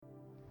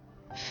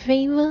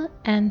Favour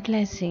and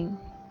Blessing.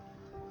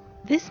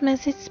 This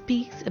message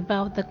speaks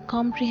about the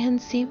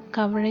comprehensive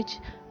coverage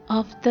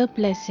of the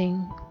blessing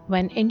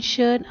when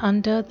ensured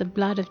under the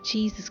blood of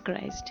Jesus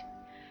Christ.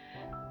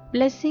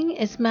 Blessing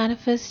is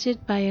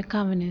manifested by a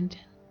covenant,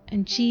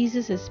 and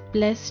Jesus has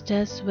blessed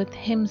us with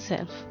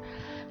Himself.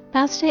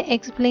 Pastor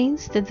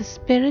explains that the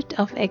spirit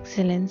of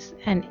excellence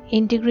and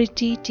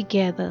integrity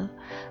together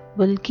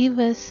will give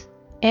us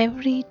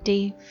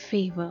everyday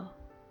favor.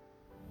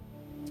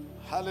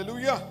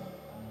 Hallelujah.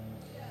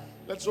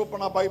 Let's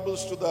open our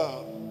Bibles to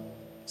the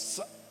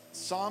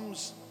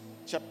Psalms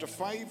chapter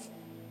 5.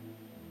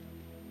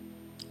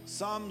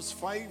 Psalms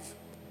 5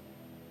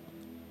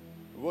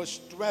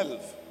 verse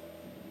 12.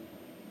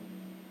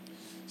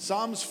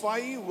 Psalms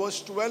 5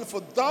 verse 12.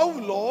 For thou,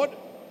 Lord,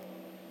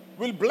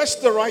 will bless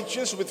the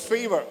righteous with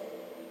favor,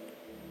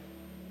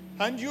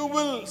 and you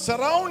will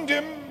surround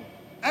him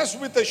as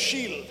with a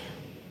shield.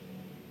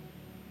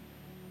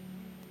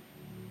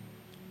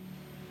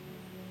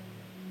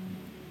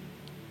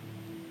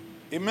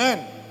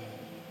 Amen.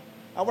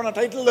 I want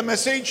to title the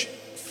message,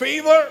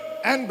 Favor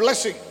and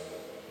Blessing.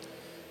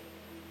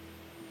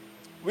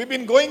 We've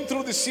been going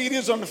through this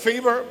series on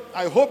favor.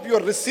 I hope you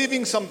are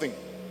receiving something.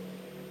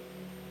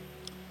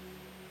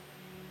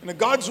 And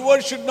God's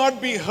word should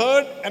not be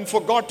heard and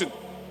forgotten.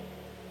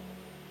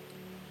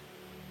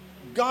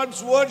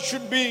 God's word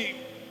should be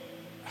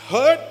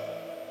heard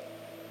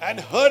and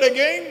heard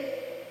again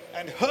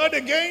and heard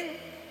again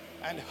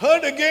and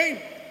heard again.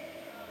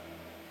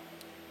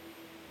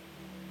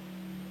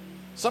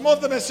 Some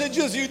of the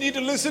messages you need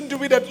to listen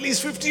to it at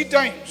least 50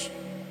 times.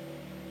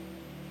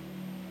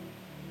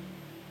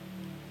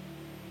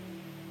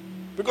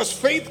 Because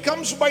faith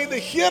comes by the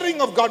hearing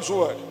of God's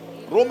word.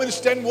 Romans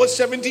 10 verse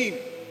 17.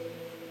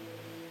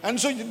 And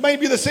so it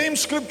might be the same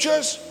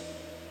scriptures,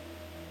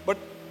 but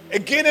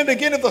again and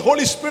again, if the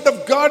Holy Spirit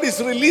of God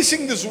is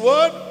releasing this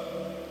word,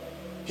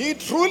 He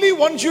truly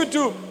wants you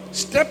to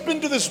step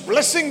into this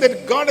blessing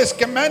that God has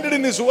commanded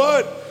in His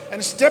word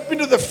and step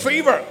into the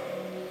favor.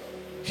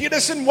 He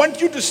doesn't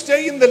want you to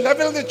stay in the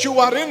level that you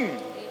are in.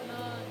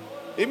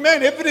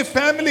 Amen. Every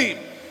family,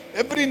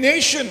 every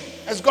nation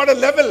has got a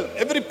level.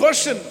 Every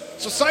person,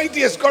 society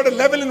has got a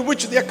level in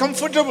which they are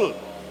comfortable.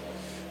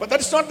 But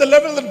that's not the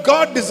level that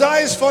God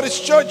desires for His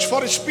church,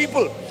 for His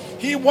people.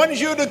 He wants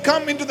you to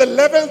come into the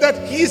level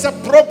that He's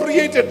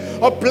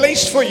appropriated or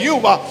placed for you.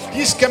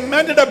 He's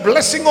commanded a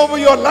blessing over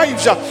your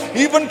lives.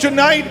 Even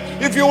tonight,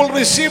 if you will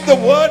receive the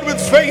word with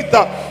faith,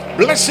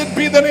 blessed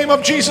be the name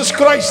of Jesus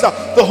Christ.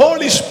 The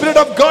Holy Spirit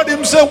of God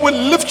Himself will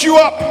lift you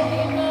up.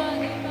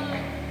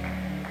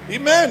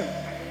 Amen.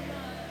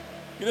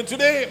 You know,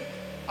 today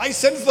I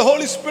sense the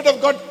Holy Spirit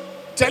of God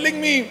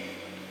telling me,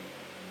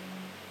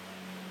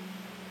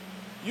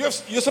 you're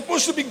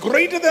supposed to be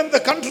greater than the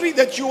country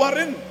that you are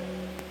in.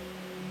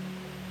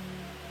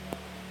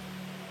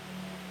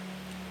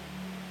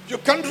 Your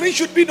country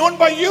should be known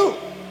by you.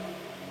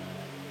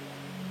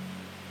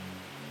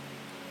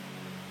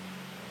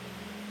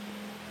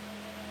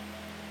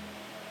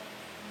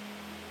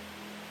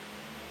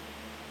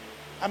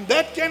 And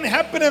that can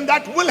happen and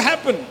that will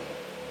happen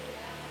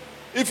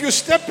if you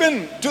step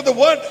into the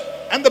word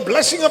and the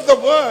blessing of the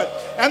word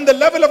and the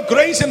level of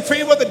grace and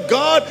favor that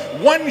God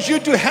wants you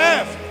to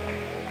have.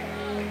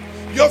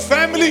 Your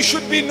family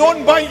should be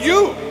known by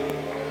you.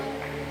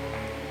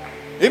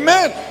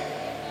 Amen.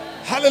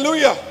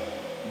 Hallelujah.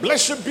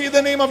 Blessed be the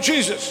name of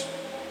Jesus.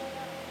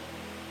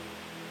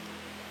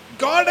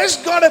 God has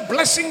got a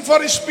blessing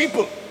for His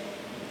people.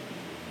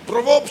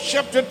 Proverbs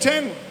chapter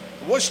 10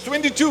 verse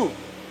 22.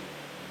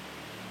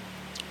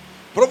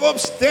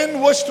 Proverbs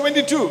 10 verse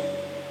 22.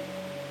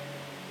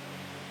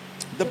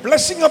 The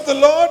blessing of the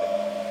Lord,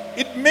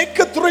 it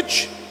maketh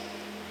rich,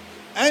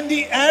 and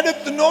He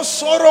addeth no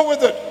sorrow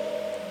with it.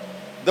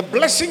 The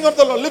blessing of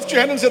the Lord, lift your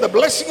hand and say, the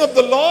blessing of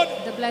the Lord,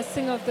 the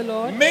blessing of the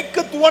Lord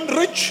maketh one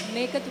rich,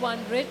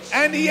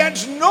 and He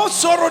adds no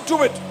sorrow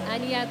to it.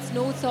 And He adds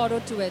no sorrow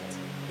to it.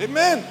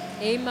 Amen.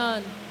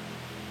 Amen.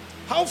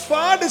 How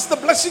far does the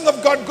blessing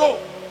of God go?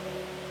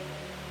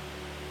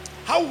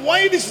 How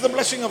wide is the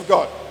blessing of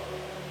God?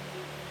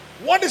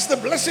 What does the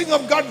blessing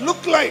of God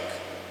look like?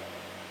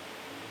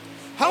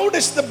 How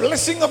does the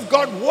blessing of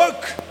God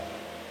work?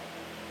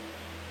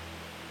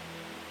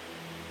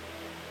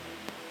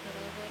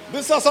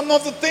 These are some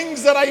of the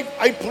things that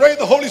I pray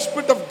the Holy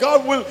Spirit of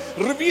God will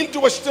reveal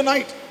to us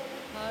tonight.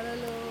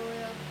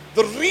 Hallelujah.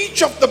 The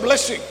reach of the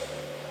blessing.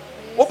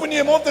 Open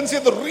your mouth and say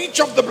the reach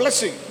of the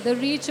blessing. The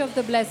reach of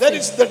the blessing. That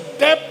is the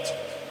depth,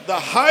 the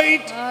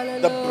height,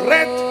 the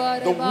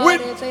breadth, the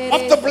width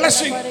of the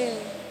blessing.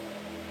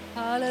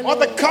 Or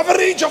the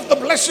coverage of the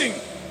blessing.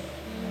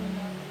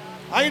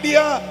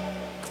 Idea,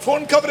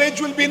 phone coverage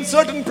will be in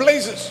certain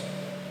places.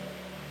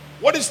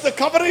 What is the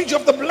coverage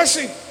of the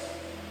blessing?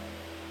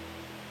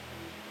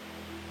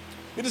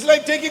 It is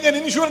like taking an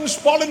insurance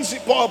policy.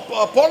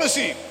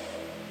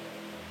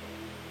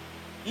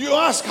 You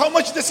ask, how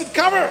much does it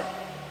cover?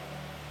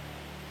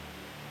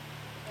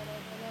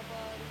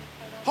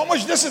 How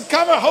much does it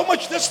cover? How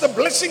much does the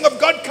blessing of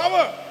God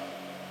cover?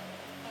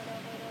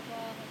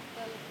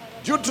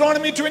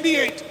 Deuteronomy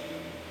 28.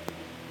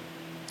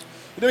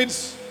 You know,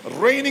 it's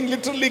raining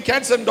literally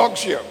cats and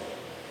dogs here.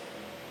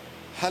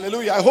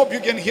 Hallelujah. I hope you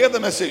can hear the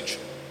message.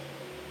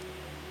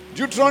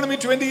 Deuteronomy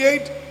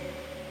 28.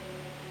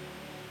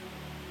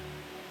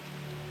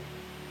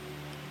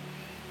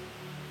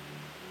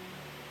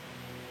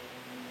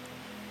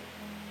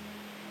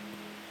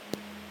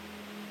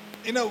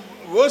 You know,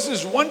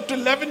 verses 1 to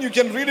 11, you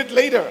can read it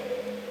later.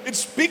 It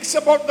speaks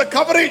about the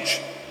coverage.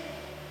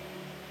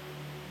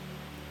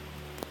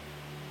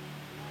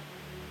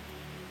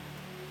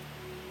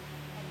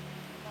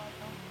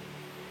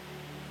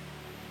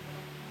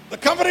 The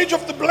coverage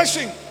of the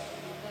blessing.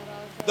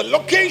 The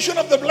location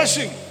of the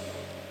blessing.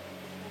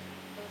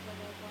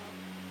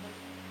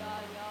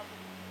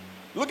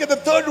 Look at the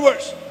third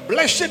verse.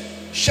 Blessed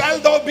shall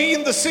thou be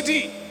in the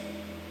city,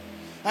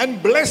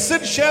 and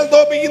blessed shall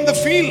thou be in the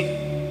field.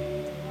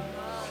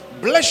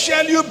 Blessed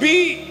shall you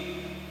be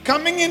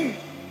coming in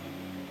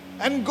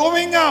and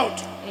going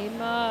out.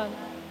 Amen.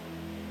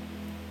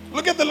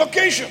 Look at the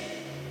location.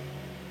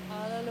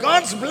 Hallelujah.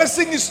 God's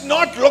blessing is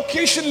not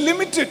location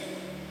limited.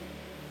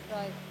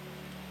 Right.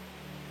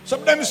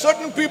 Sometimes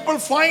certain people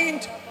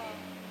find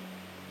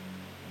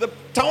the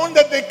town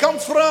that they come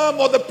from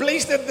or the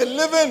place that they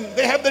live in,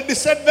 they have the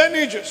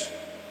disadvantages.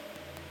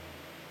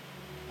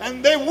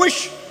 And they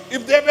wish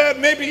if they were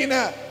maybe in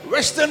a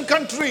Western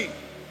country,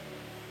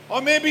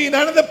 or maybe in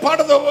another part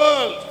of the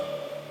world,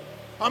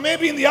 or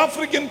maybe in the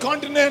African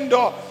continent,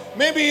 or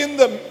maybe in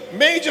the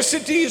major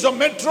cities or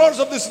metros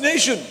of this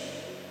nation,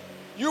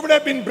 you would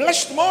have been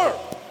blessed more.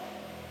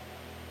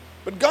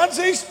 But God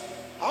says,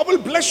 I will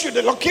bless you.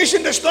 The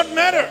location does not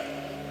matter.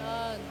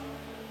 Amen.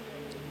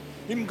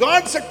 In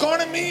God's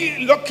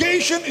economy,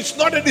 location is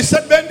not a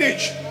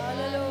disadvantage.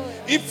 Hallelujah.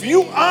 If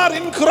you are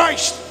in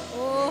Christ,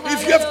 Oh,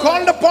 if you have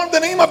called upon the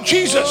name of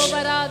Jesus,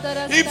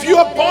 if you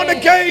are born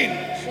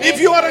again, if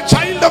you are a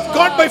child of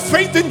God by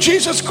faith in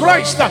Jesus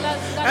Christ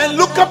and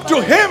look up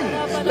to Him,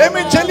 let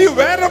me tell you,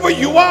 wherever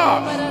you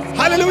are,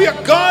 hallelujah,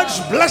 God's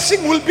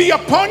blessing will be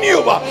upon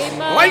you.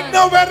 Right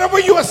now, wherever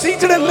you are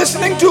seated and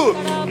listening to,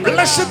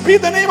 blessed be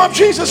the name of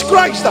Jesus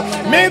Christ.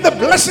 May the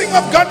blessing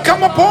of God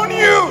come upon you.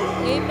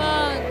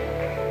 Amen.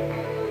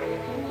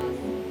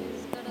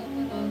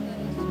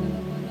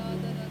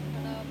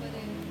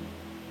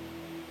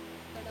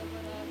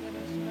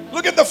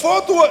 Look at the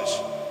fourth verse.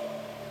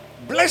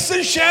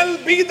 Blessed shall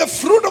be the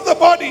fruit of the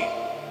body,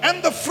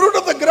 and the fruit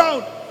of the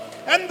ground,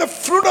 and the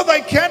fruit of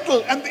thy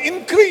cattle, and the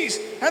increase,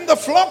 and the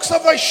flocks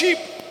of thy sheep.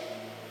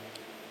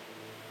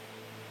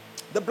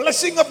 The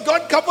blessing of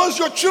God covers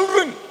your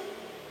children.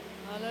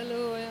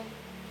 Hallelujah.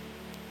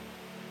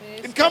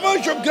 It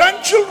covers your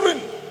grandchildren,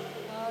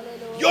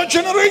 Hallelujah. your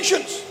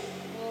generations,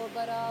 Oh,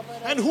 bara, bara.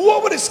 and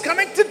whoever is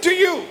connected to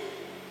you.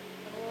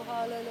 Oh,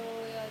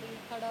 hallelujah.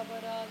 Kada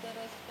bara,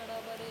 daras kada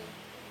bare.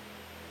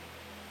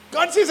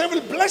 God says, I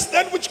will bless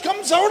that which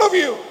comes out of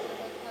you.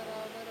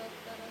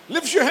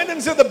 Lift your hand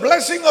and say, the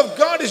blessing of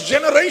God is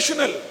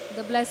generational.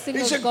 The blessing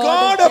It's of a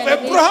God God is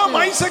of Abraham, generational.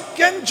 Isaac,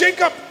 and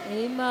Jacob.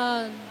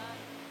 Amen.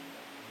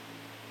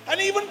 And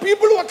even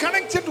people who are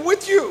connected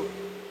with you.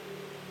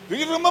 Do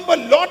you remember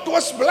Lot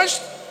was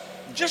blessed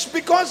just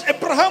because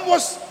Abraham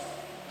was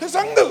his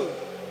uncle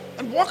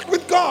and walked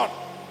with God?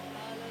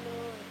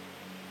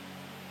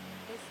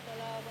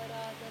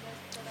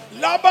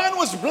 Laban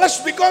was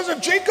blessed because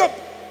of Jacob.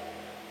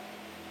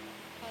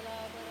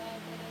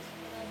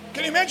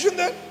 Can you imagine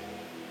that?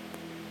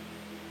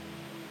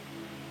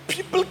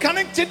 People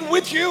connected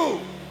with you,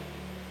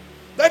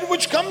 that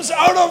which comes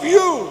out of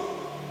you,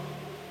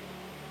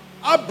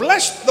 are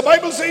blessed, the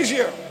Bible says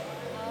here.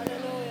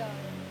 Hallelujah.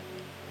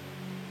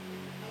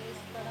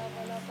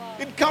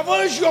 It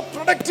covers your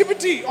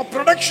productivity or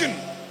production,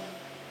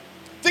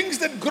 things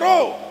that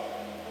grow,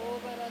 Oh,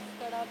 baras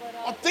kada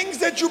bara, or things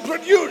that you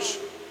produce.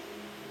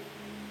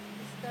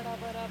 kada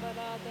bara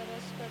bara,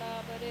 daras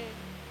kada bare.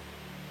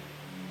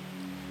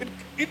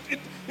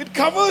 It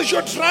covers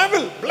your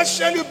travel. Blessed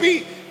shall you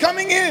be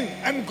coming in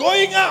and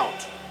going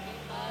out.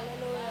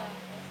 Hallelujah.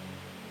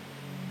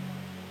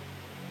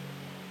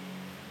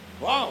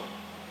 Wow.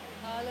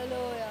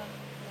 Hallelujah.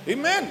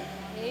 Amen.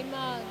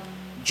 Amen.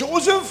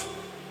 Joseph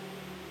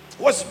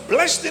was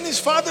blessed in his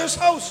father's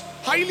house.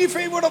 Highly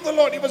favored of the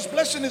Lord. He was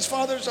blessed in his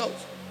father's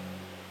house.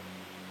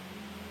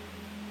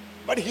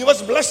 But he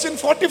was blessed in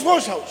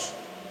Potiphar's house.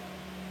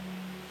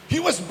 He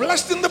was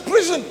blessed in the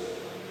prison.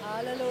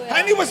 Hallelujah.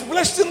 And he was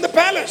blessed in the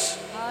palace.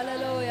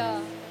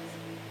 Hallelujah.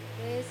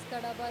 Praise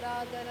kada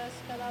bara, daras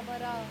kada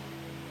bara.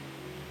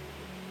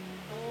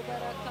 Oh,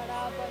 bara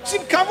kada bara. See,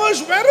 it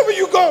covers wherever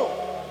you go.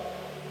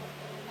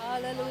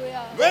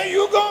 Hallelujah. Where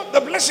you go,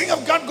 the blessing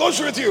of God goes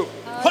with you.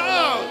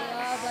 Wow.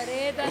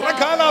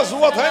 Rakala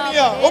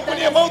Zuwathania. Open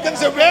your mouth and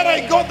say, where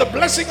I go, the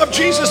blessing of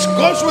Jesus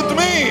goes with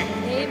me.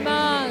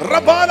 Amen.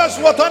 Rabala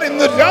Zuwathan, in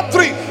the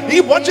Ratri, ഈ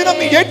വചനം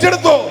നീ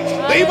ഏറ്റെടുത്തോ.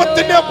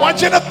 ദൈവത്തിന്റെ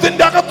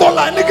വചനത്തിന്റെ അകത്തുള്ള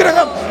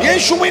അനുഗ്രഹം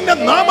യേശുവിന്റെ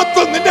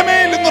നാമത്തിൽ നിന്റെ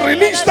മേൽ ഇന്ന്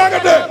റിലീസ്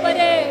ആകട്ടെ.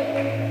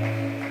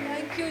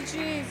 Thank you,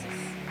 Jesus.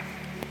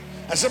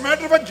 As a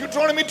matter of fact,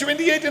 Deuteronomy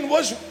 28 and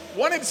verse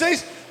 1, it says,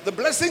 The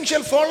blessing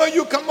shall follow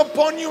you, come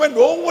upon you, and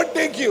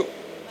overtake you.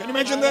 Can you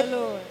imagine that?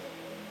 Hallelujah.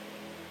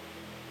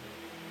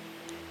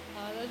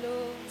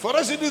 Hallelujah. For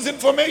us, it is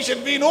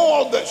information. We know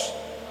all this.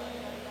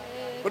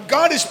 But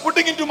God is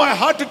putting into my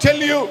heart to tell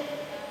you,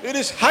 it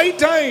is high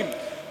time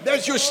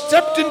that you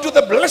stepped into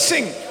the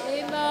blessing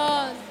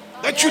Amen.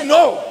 that you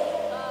know.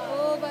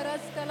 Oh,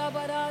 baras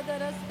kalabara,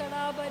 daras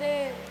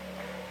kalabare.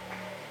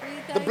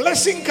 The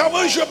blessing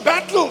covers your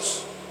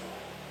battles.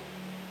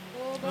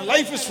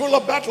 Life is full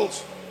of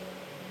battles.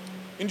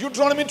 In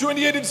Deuteronomy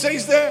 28, it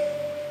says there,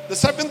 the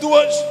 7th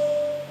verse,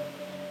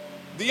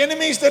 the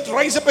enemies that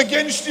rise up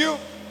against you,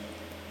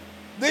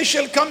 they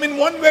shall come in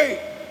one way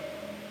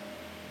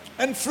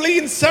and flee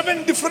in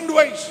 7 different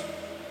ways.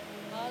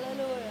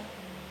 Hallelujah.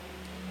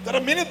 There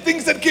are many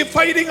things that keep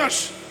fighting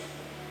us.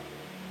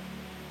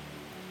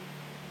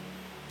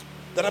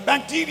 There are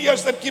bacteria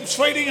that keeps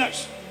fighting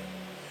us.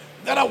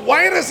 There are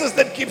viruses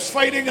that keeps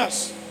fighting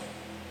us.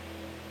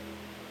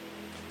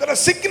 There are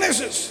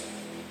sicknesses.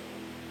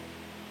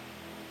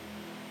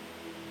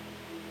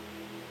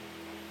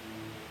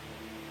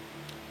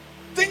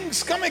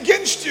 Things come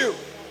against you.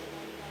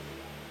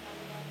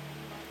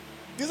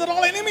 These are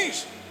all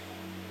enemies.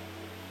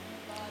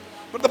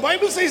 But the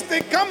Bible says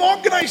they come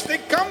organized, they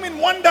come in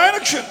one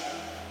direction.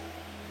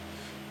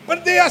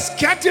 But they are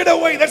scattered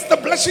away. That's the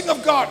blessing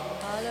of God.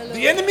 Hallelujah.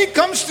 The enemy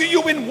comes to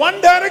you in one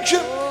direction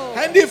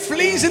and he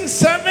flees in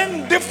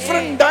 7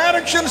 different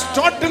directions,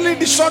 totally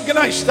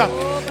disorganized.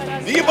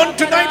 Even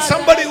tonight,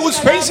 somebody who's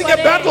facing a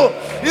battle,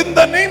 in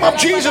the name of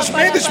Jesus,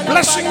 may this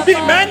blessing be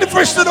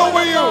manifested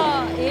over you.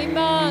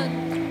 Amen.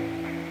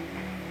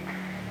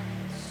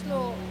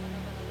 Slow.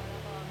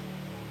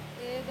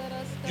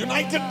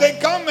 United they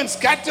come and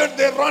scattered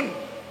they run.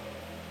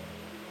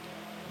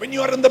 When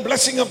you are in the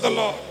blessing of the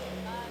Lord,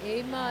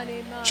 Amen.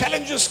 Amen.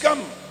 challenges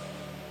come.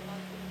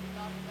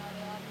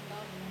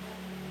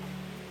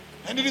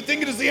 And if you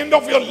think it is the end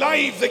of your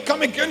life, they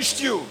come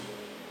against you.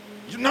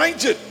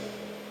 United.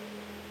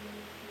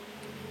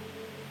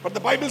 But the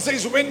Bible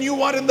says when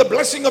you are in the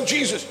blessing of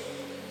Jesus,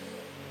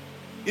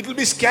 it will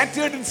be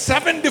scattered in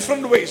 7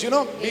 different ways. You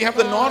know, we have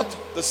the north,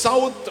 the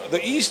south, the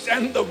east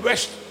and the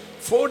west.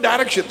 4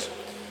 directions.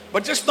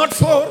 But just not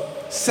 4,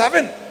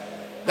 7.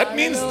 That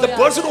means the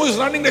person who is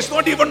running does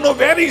not even know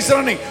where he is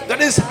running.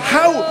 That is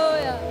how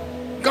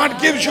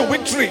God gives you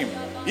victory.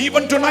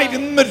 Even tonight,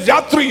 in the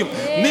Ratriyum,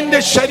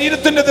 Ninde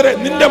Sharirathinedire,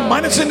 Ninde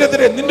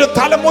Manasinedire, Ninde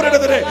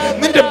Talamuredire,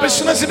 Ninde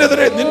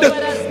Businessinedire,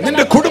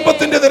 Ninde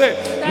Kudumpatinedire,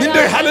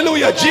 Ninde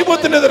Hallelujah,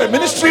 Jeevathinedire,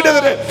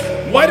 Ministry-edire,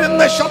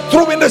 Varunna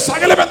Shatruvinte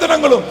Sagala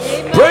Bandhanangalum,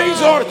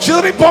 praise or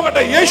Chidri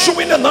Pogate,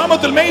 Yeshuvinte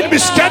Namathil, may it be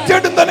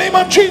scattered in the name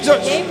of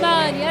Jesus.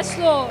 Amen. Yes,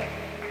 Lord.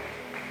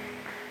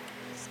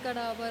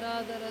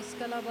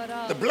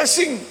 The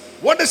blessing,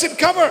 what does it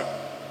cover?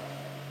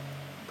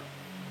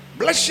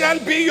 Blessed shall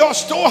be your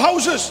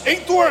storehouses.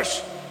 8th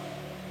verse.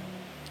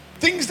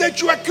 Things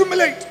that you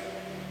accumulate.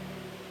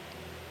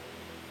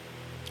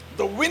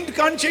 The wind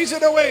can't chase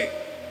it away.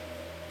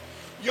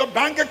 Your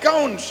bank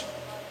accounts,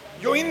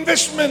 your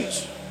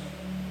investments.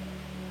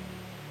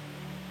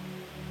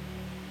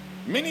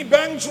 Many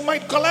banks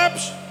might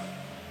collapse,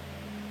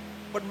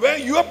 but where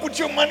you have put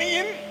your money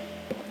in,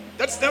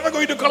 that's never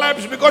going to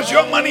collapse because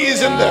your money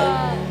is in there.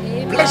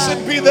 Amen.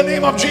 Blessed be the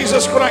name of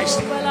Jesus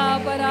Christ.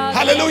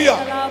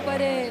 Hallelujah.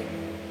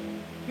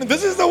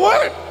 This is the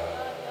word.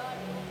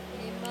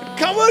 It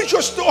covers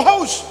your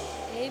storehouse.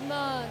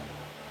 Amen.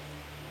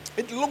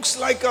 It looks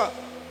like a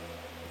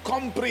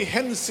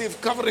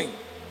comprehensive covering.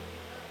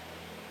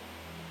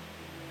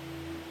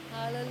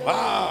 Hallelujah.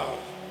 Wow.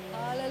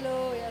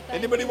 Hallelujah. Thank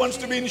Anybody you, wants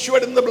to be Jesus.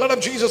 insured in the blood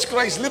of Jesus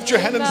Christ? Lift your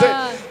hand and say,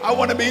 Amen. I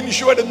want to be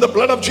insured in the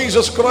blood of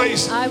Jesus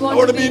Christ. I I want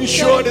want to to be be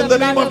insured in the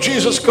name of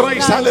Jesus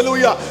Christ.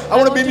 Hallelujah. I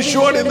want to be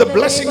insured in the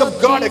blessing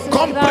of God, a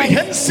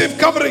comprehensive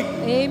covering.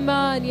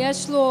 Amen.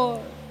 Yes,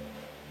 Lord.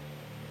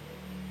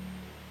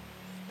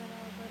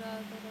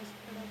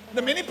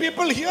 Now, many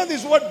people hear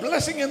this word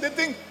blessing and they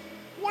think,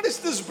 what does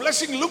this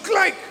blessing look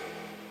like?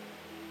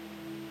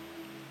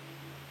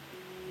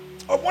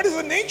 Or what is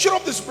the nature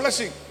of this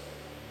blessing?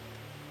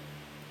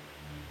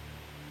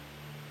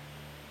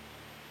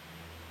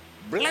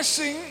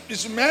 Blessing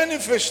is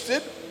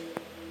manifested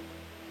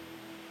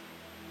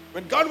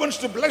when God wants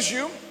to bless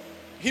you.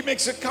 He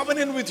makes a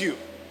covenant with you.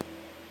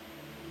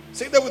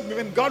 Say that with me.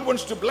 When God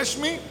wants to bless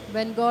me,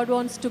 When God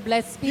wants to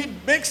bless He me,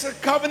 makes a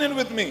covenant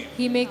with me.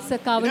 He makes a In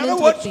covenant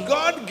other words, with me.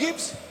 God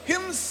gives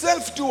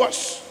Himself to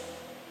us.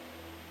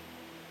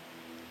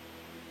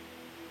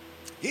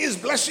 He is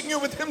blessing you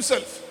with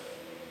Himself.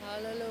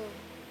 Hallelujah.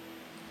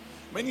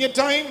 Many a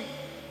time,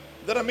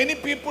 there are many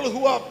people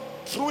who are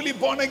truly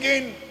born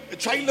again, a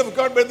child of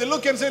God, but they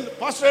look and say,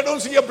 Pastor, I don't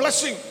see a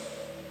blessing.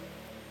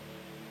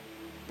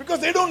 Because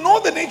they don't know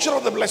the nature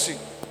of the blessing.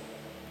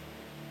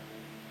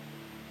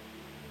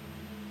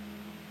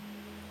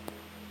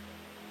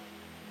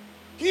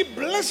 He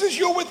blesses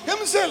you with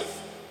Himself.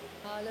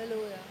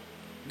 Hallelujah.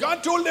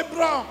 God told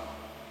Abraham,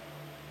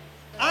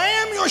 I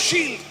am your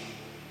shield.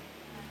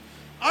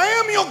 I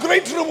am your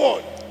great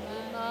reward.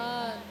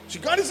 Amen. So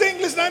God is saying,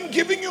 listen, I'm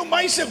giving you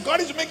myself. God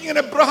is making an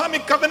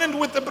Abrahamic covenant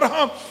with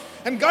Abraham.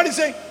 And God is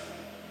saying,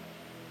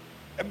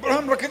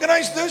 Abraham,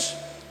 recognize this.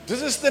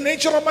 This is the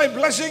nature of my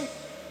blessing.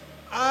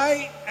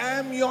 I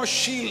am your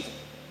shield.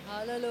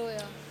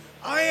 Hallelujah.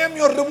 I am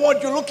your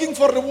reward. You're looking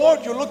for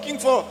reward. You're looking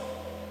for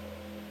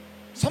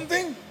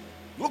something.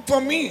 Look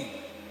for me.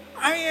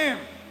 I am.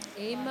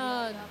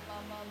 Amen.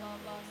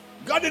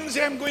 God didn't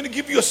say, I'm going to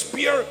give you a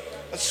spear,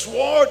 a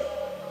sword.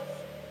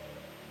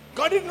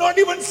 God did not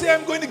even say,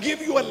 I'm going to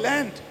give you a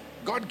land.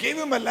 God gave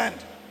him a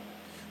land.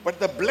 But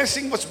the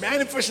blessing was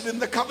manifested in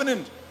the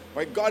covenant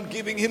by God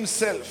giving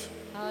himself.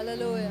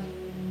 Hallelujah.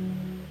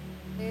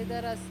 In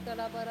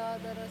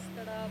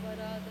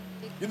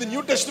the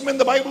New Testament,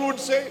 the Bible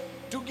would say,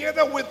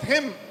 together with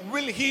him,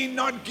 will he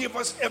not give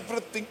us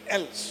everything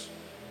else?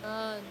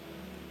 Amen.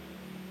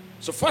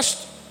 So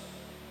first,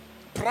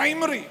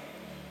 primary,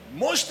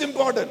 most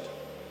important,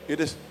 it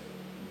is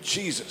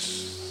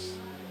Jesus.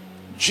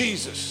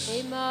 Jesus.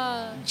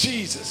 Amen.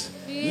 Jesus.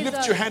 Jesus.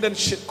 Lift your hand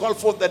and call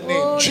forth that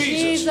name. Oh,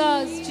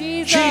 Jesus.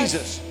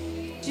 Jesus.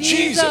 Jesus.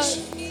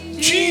 Jesus.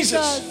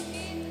 Jesus.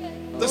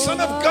 The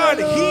Son of God.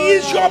 He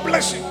is your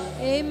blessing.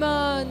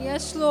 Amen.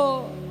 Yes,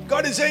 Lord.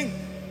 God is saying,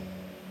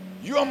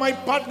 you are my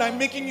partner. I'm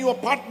making you a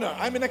partner.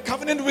 I'm in a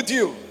covenant with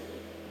you.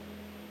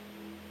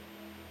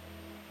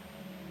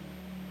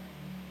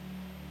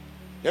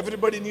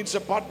 Everybody needs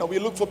a partner. We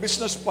look for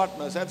business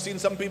partners. I've seen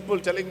some people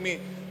telling me,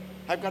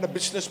 I've got a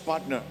business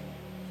partner.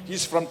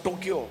 He's from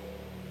Tokyo.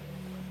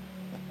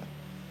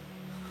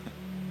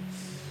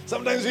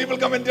 Sometimes people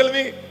come and tell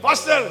me,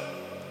 Pastor,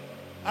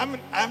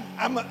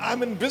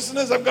 I'm in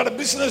business. I've got a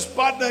business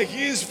partner.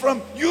 He is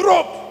from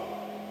Europe.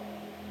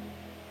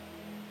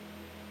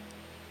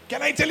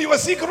 Can I tell you a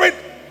secret?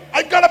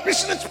 I've got a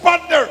business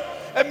partner,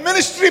 a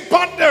ministry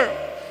partner.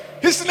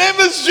 His name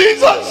is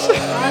Jesus.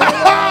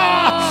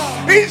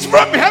 He's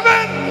from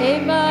heaven.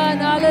 Amen.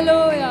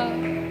 Hallelujah.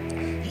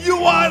 You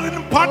are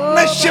in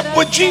partnership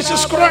with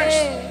Jesus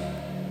Christ.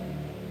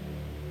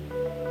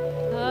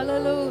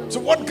 Hallelujah. So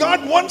what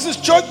God wants His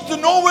church to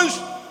know is,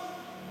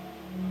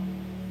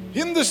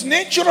 in this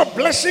nature of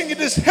blessing, it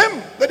is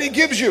Him that He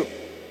gives you.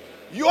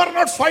 You are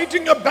not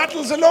fighting your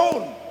battles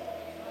alone.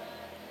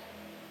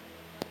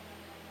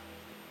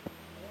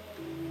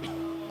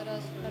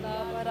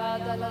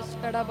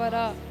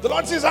 The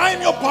Lord says, I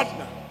am your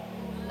partner.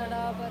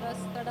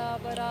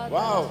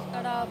 Wow.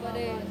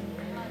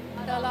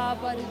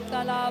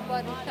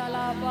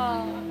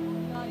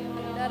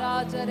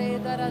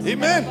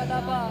 Amen.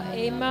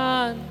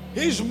 Amen.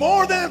 He's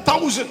more than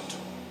 1,000.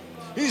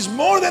 He's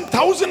more than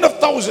 1,000 of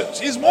thousands.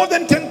 He's more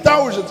than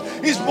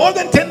 10,000s. He's more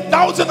than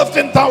 10,000 of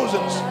 10,000s.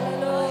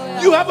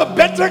 Hallelujah. You have a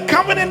better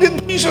covenant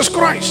in Jesus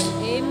Christ.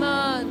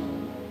 Amen.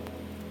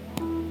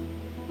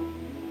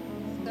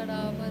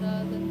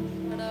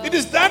 It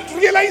is that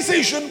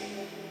realization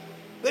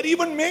that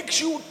even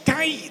makes you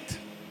tithe.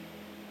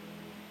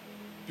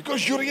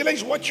 Because you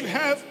realize what you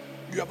have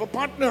a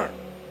partner.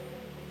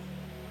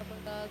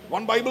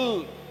 One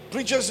Bible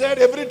preacher said,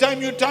 every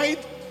time you tithe,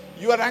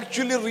 you are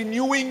actually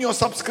renewing your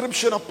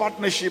subscription of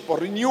partnership or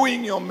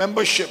renewing your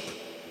membership.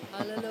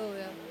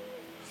 Hallelujah.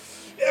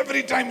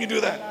 Every time you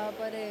do that,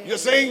 you're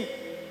saying,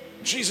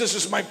 Jesus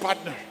is my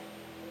partner.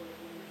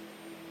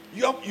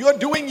 You're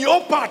doing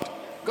your part.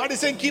 God is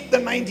saying, keep the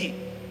 90,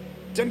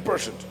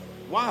 10%.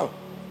 Wow.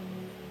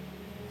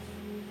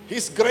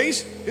 His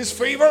grace, His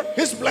favor,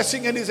 His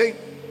blessing, and He's saying,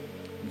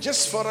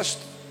 just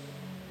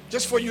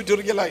for you to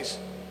realize,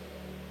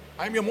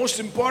 I'm your most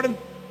important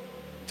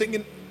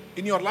thing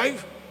in your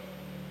life,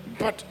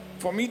 but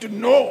for me to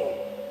know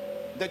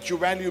that you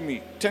value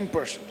me,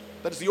 10%.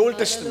 That's the Old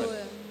Testament.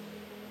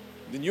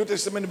 The New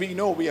Testament, we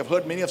know, we have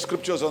heard many of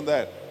scriptures on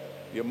that.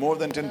 You're more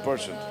than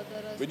 10%.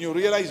 When you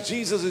realize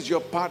Jesus is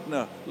your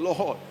partner,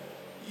 Lord,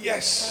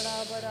 yes.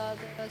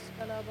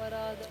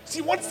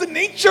 See, what's the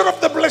nature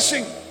of the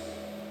blessing?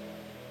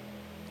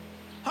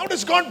 How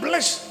does God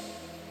bless?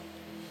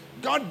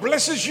 God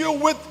blesses you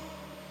with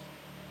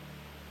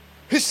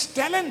His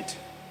talent.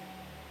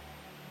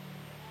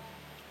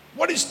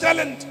 What is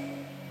talent?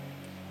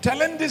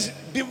 Talent is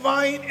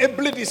divine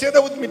ability. Say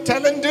that with me.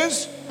 Talent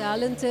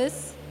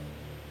is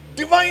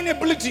divine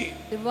ability.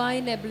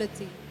 Divine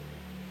ability.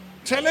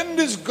 Talent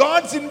is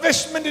God's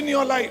investment in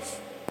your life.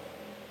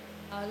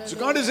 So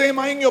God is saying,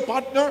 I'm your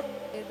partner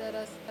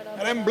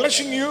and I'm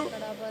blessing you.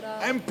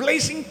 I'm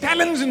placing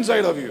talents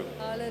inside of you.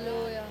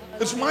 Hallelujah.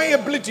 It's my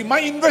ability, my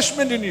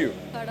investment in you.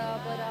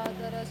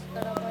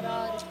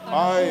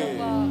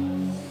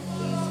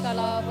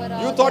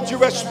 You thought you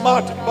were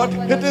smart, but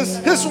it is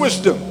His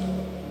wisdom.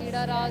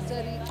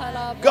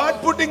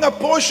 God putting a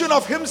portion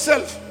of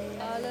Himself.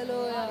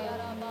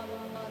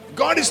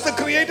 God is the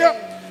creator,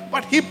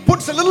 but He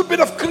puts a little bit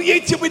of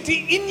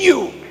creativity in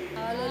you.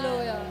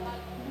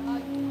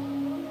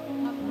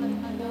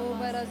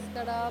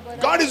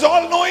 God is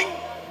all knowing,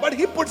 but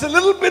He puts a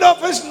little bit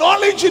of His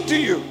knowledge into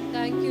you.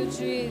 Thank you,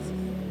 Jesus.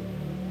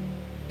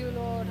 Thank you,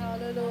 Lord.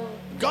 Hallelujah.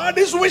 God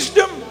is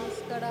wisdom,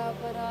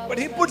 but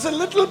He puts a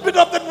little bit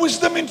of that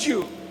wisdom into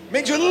you.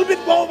 Makes you a little bit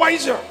more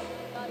wiser.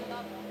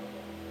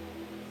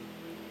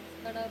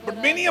 But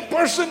many a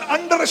person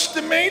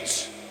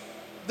underestimates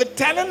the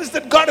talents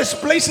that God has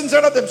placed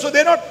inside of them. So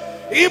they're not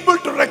able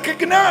to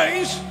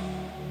recognize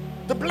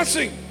the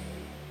blessing.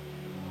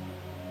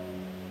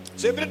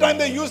 So every time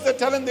they use their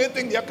talent, they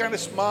think they are kind of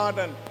smart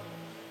and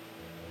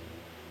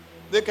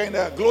they kind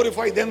of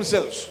glorify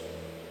themselves.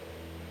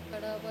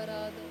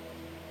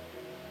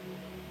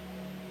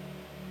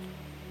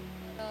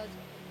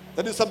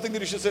 That is something that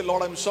you should say,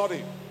 Lord, I'm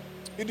sorry.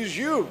 It is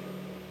you.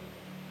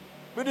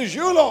 It is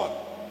you, Lord.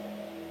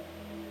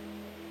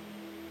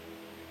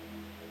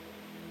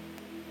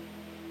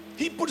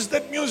 He puts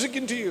that music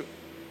into you.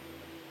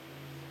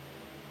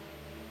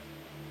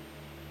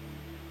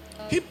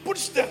 He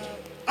puts that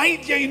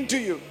idea into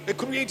you, a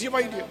creative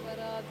idea.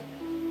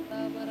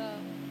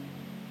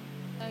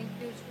 Thank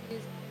you,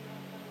 Jesus.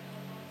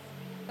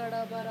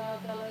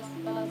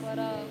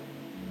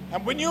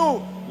 And when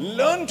you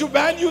learn to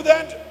value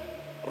that,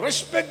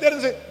 respect that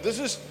and say, this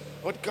is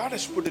what God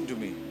has put into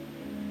me,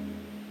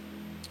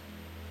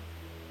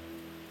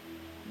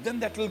 then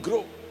that will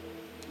grow.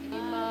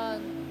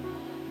 Amen.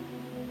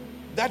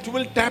 That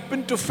will tap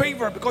into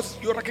favor because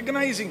you're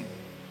recognizing.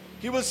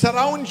 He will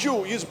surround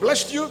you. He's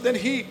blessed you. Then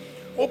He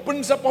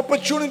opens up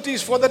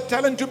opportunities for that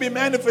talent to be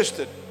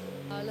manifested.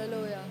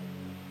 Hallelujah.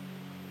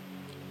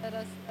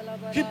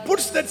 He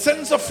puts that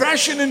sense of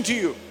fashion into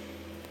you.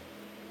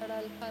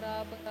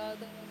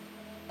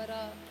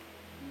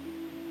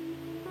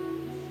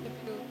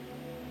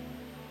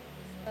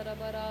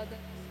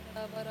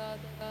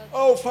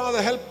 Oh,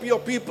 Father, help your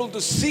people to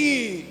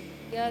see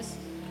Yes.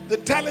 the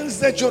talents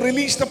that you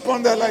released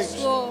upon their lives.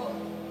 Yes, Lord.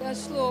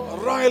 Yes, Lord.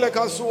 Raila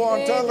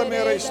kasuan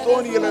talamere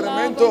estonia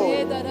elemento.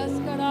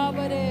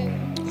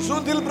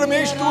 Sudil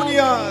pramesh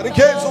dunia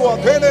rikezo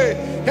adele.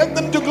 Help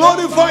them to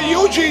glorify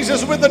you,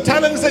 Jesus, with the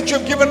talents that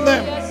you've given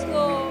them. Yes,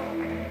 Lord.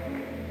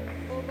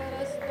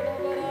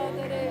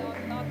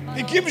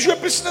 He gives you a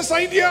business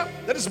idea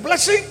that is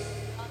blessing,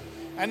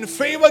 and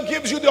favor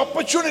gives you the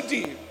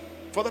opportunity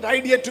for that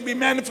idea to be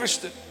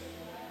manifested.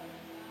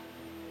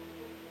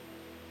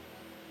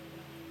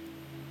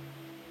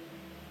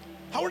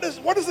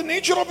 What is the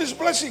nature of His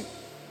blessing?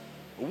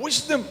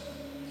 Wisdom.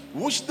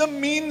 Wisdom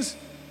means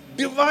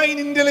divine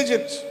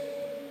intelligence.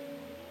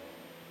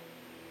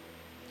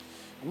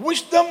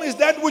 Wisdom is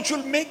that which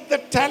will make the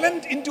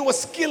talent into a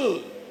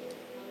skill.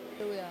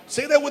 Hallelujah.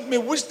 Say that with me.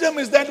 Wisdom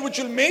is that which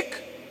will make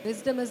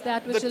Wisdom is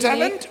that which the will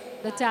talent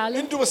make the talent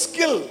into a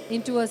skill.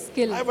 into a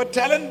skill. I have a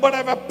talent, but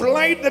I've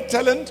applied the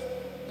talent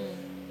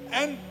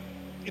and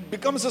it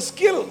becomes a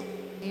skill.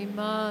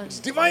 Amen. It's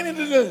divine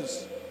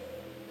intelligence,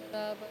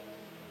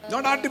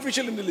 not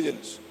artificial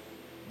intelligence.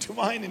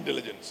 Divine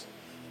intelligence.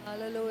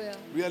 Hallelujah.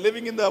 We are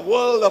living in the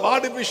world of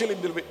artificial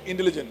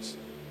intelligence,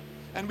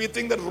 and we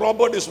think that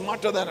robot is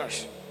smarter than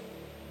us.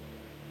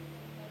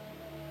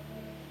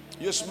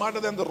 You're smarter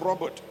than the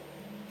robot.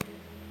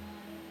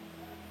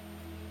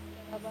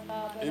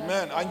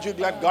 Amen. Aren't you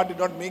glad God did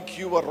not make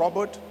you a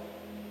robot?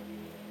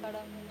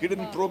 He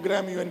didn't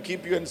program you and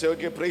keep you and say,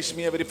 okay, praise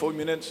me every 4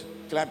 minutes,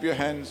 clap your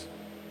hands.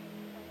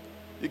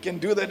 You can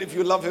do that if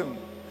you love Him.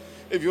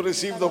 If you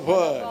receive the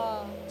word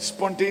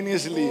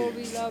spontaneously, Oh,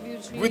 we love you,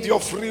 Jesus. with your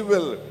free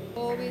will.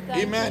 Oh, we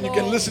thank Amen. You you,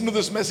 can Lord. listen to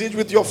this message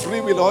with your free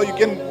will, or you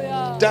can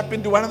Hallelujah. tap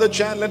into another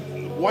channel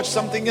and watch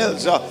something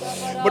else.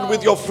 But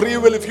with your free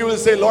will, if you will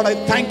say, Lord, I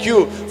thank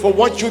you for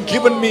what you've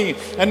given me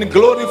and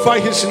glorify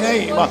His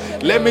name.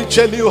 Let me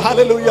tell you,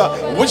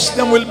 hallelujah,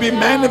 wisdom will be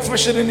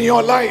manifested in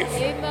your life.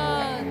 Amen.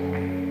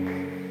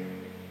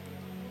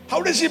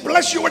 How does He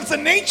bless you? What's the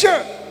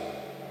nature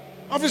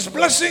of His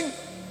blessing?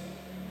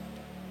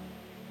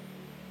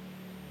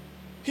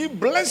 He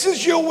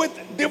blesses you with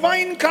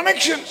divine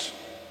connections,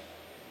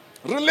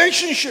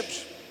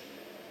 relationships.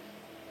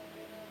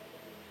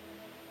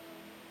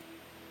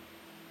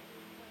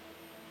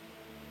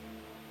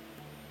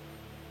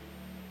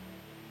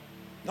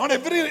 Not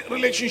every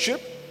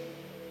relationship.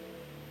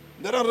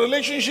 There are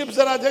relationships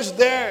that are just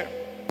there.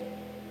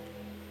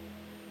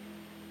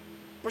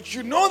 But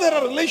you know there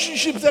are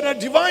relationships that are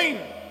divine.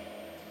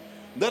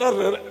 There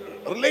are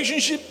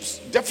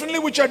relationships definitely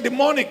which are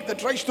demonic, that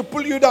tries to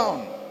pull you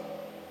down.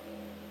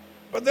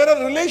 But there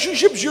are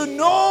relationships you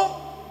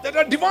know that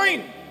are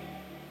divine.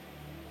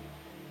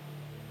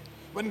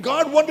 When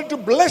God wanted to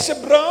bless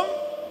Abraham,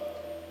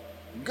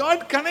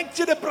 God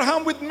connected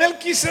Abraham with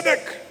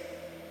Melchizedek.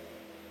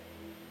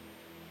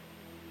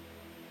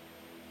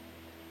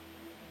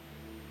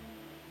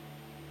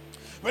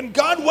 When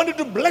God wanted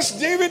to bless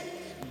David,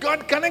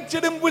 God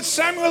connected him with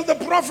Samuel the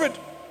prophet.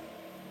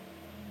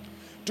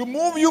 To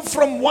move you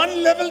from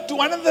one level to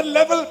another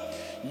level,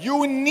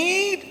 you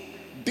need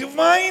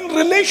divine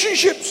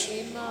relationships.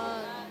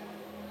 Amen.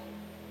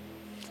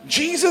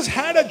 Jesus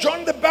had a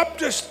John the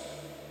Baptist.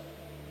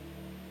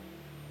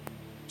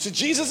 So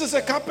Jesus is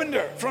a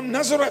carpenter from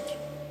Nazareth,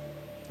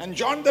 and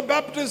John the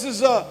Baptist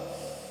is a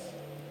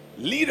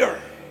leader,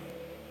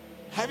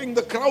 having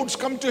the crowds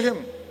come to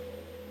him.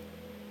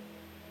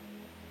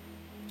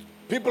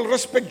 People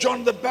respect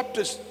John the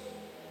Baptist.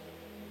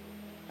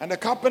 And a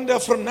carpenter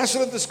from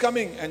Nazareth is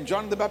coming, and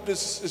John the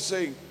Baptist is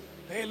saying,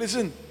 hey,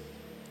 listen,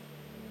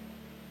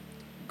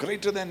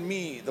 greater than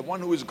me. The one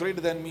who is greater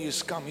than me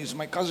is come. He's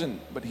my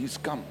cousin, but he's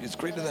come. He's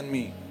greater than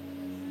me.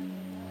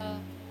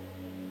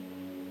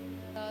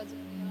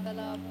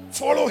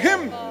 Follow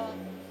him.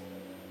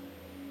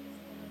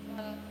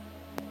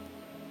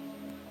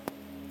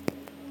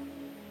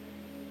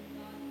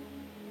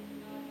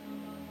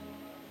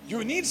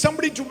 You need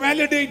somebody to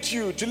validate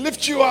you, to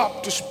lift you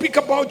up, to speak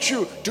about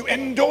you, to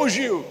endorse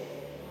you.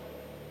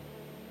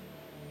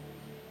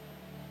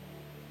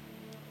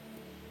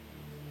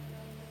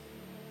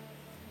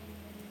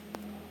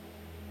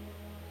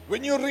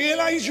 When you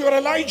realize you're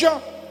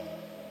Elijah,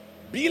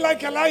 be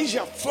like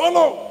Elijah.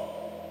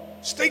 Follow.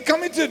 Stay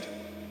committed.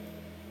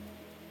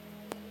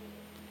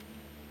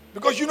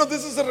 Because you know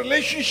this is a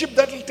relationship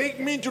that will take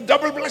me to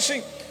double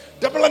blessing,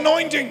 double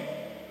anointing.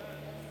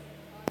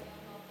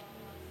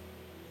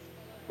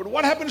 But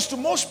what happens to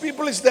most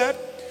people is that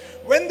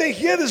when they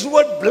hear this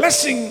word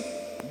blessing,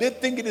 they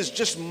think it is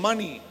just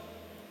money.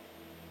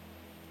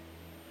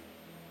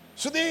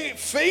 So they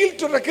fail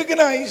to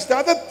recognize the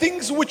other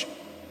things which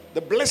the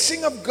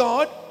blessing of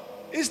God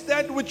is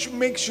that which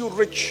makes you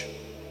rich.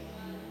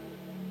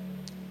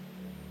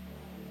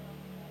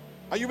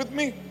 Are you with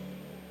me?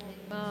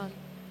 Amen.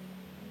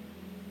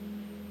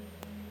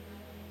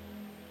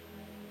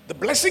 The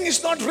blessing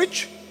is not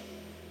rich.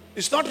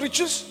 It's not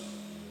riches.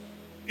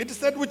 It is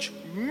that which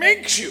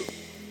makes you.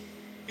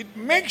 It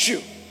makes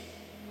you.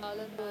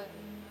 Hallelujah.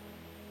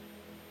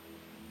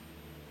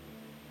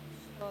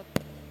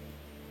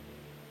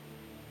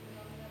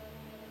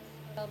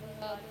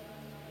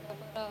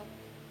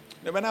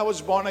 Now, when I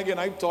was born again,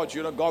 I thought,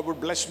 God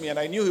would bless me, and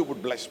I knew He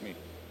would bless me.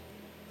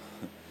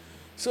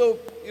 So,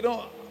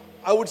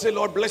 I would say,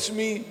 Lord, bless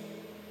me,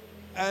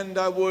 and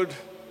I would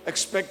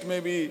expect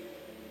maybe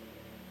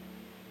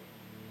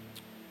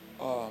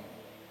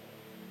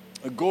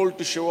a gold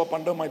to show up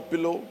under my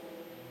pillow.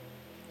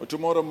 Or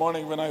tomorrow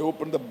morning when I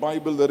open the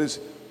Bible, there is,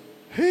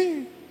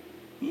 hey,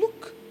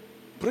 look,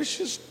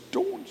 precious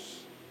stones.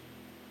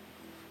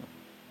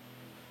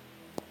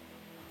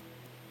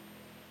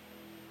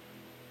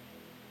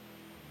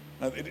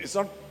 Now,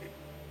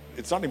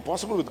 it's not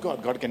impossible with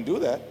God. God can do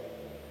that.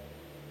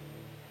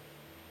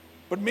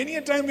 But many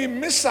a time we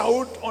miss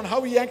out on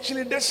how He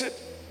actually does it.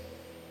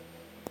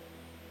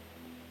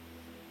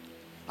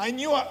 I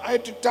knew I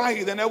had to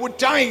tithe, and I would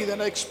tithe,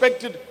 and I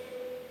expected.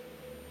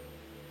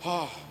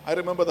 I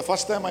remember the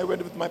first time I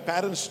went with my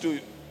parents to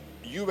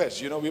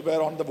US. We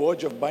were on the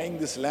verge of buying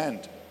this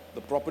land, the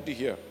property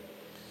here.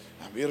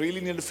 And we really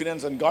needed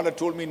finance, and God had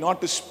told me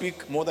not to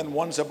speak more than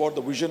once about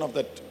the vision of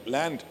that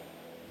land.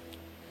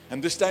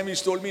 And this time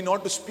He's told me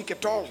not to speak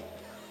at all.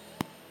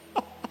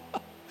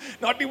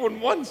 Not even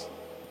once.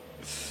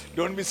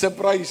 Don't be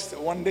surprised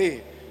one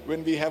day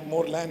when we have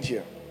more land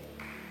here.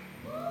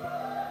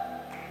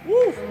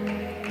 Woo!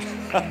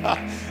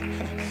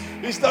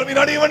 He's told me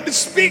not even to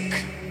speak.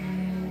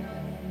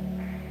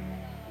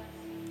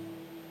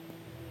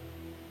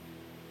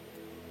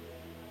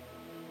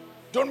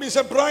 Don't be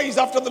surprised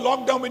after the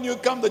lockdown when you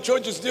come, the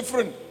church is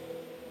different.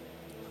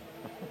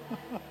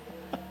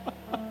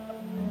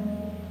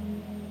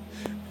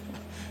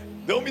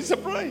 Don't be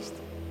surprised.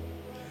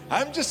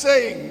 I'm just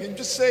saying.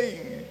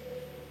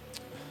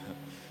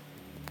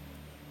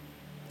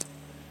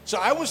 So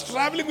I was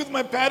traveling with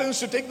my parents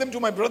to take them to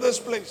my brother's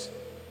place.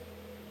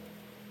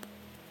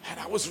 And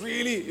I was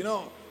really,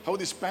 how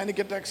these panic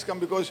attacks come,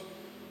 because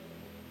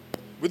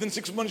within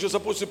 6 months you're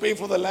supposed to pay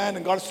for the land,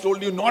 and God's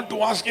told you not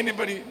to ask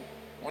anybody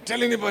or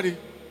tell anybody.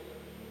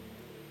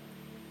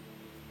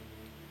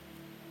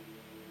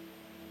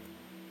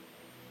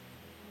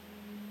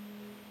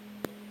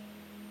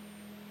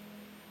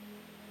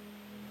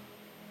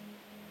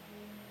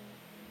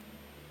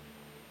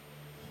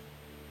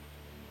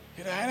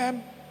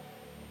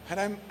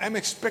 And I'm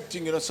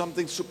expecting,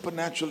 something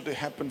supernatural to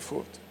happen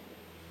forth.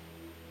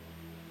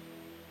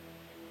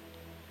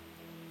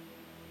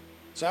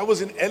 So I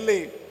was in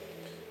LA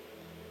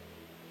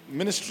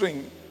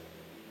ministering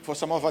for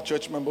some of our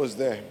church members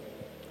there.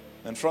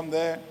 And from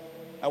there,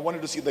 I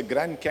wanted to see the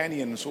Grand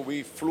Canyon. So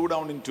we flew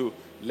down into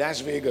Las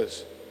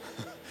Vegas.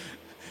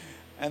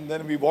 And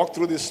then we walked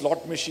through these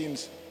slot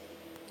machines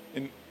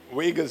in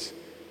Vegas.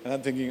 And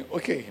I'm thinking,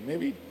 okay,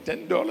 maybe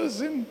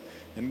 $10 in.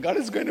 And God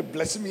is going to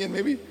bless me, and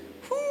maybe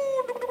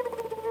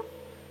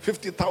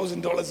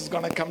 $50,000 is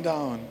going to come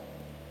down.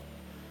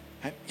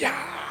 And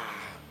yeah.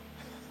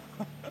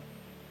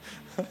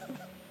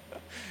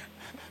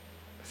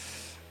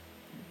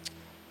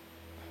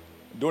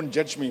 Don't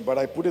judge me, but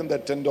I put in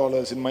that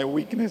 $10 in my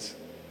weakness.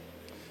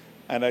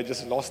 And I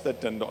just lost that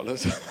 $10.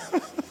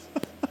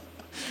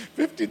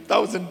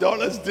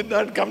 $50,000 did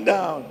not come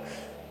down.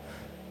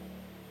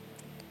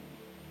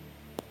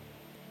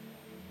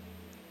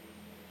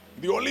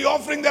 The only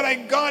offering that I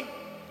got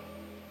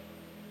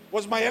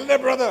was my elder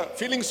brother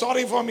feeling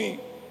sorry for me.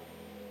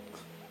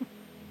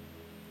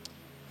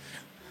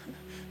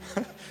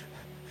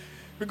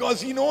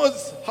 Because he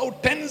knows how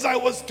tense I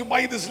was to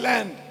buy this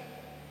land.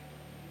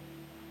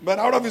 But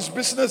out of his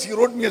business, he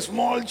wrote me a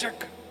small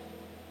check.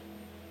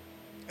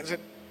 I said,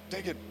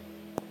 take it.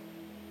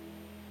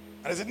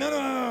 And I said,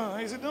 no.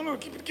 I said, no,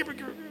 keep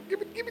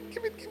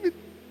it.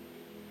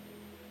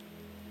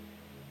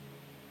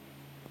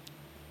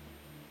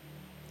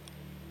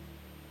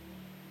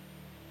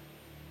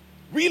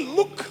 We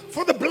look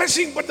for the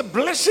blessing, but the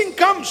blessing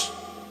comes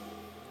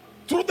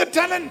through the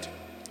talent,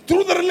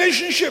 through the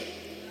relationship,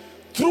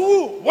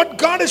 through what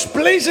God has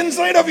placed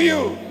inside of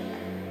you.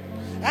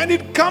 And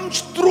it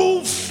comes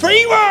through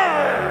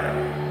favor.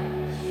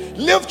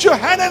 Lift your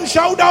hand and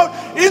shout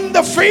out, in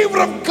the favor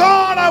of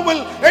God, I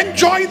will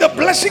enjoy the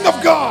blessing of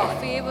God.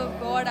 In the favor of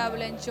God, I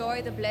will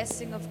enjoy the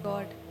blessing of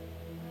God.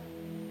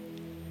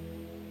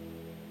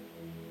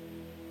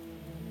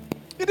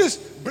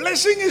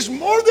 Blessing is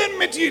more than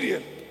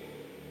material.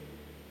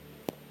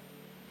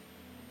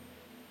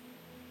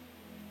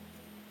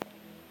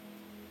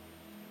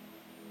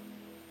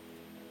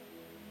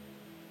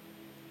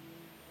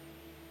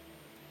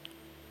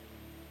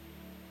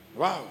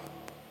 Wow.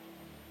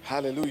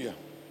 Hallelujah.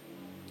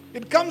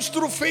 It comes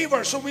through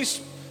favor. So we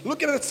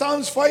look at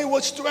Psalms 5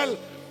 verse 12.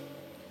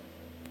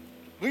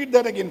 Read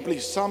that again,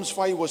 please. Psalms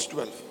 5 verse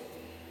 12.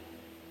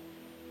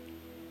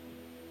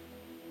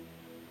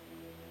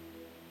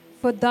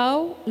 For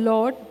thou,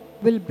 Lord,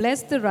 will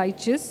bless the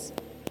righteous.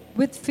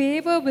 With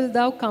favor wilt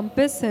thou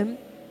compass him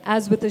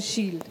as with a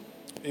shield.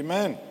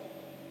 Amen.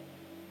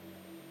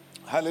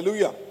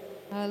 Hallelujah.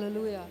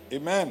 Hallelujah.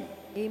 Amen.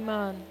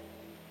 Amen.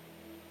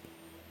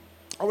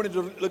 I wanted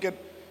to look at,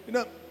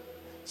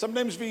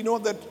 sometimes we know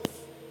that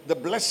the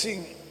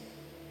blessing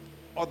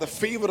or the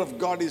favor of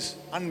God is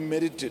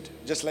unmerited,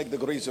 just like the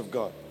grace of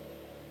God.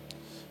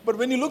 But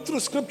when you look through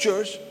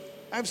scriptures,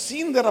 I've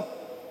seen there are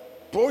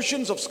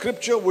portions of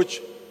scripture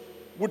which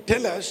would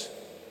tell us,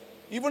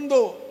 even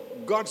though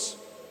God's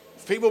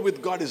favor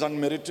with God is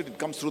unmerited, it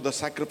comes through the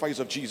sacrifice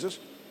of Jesus.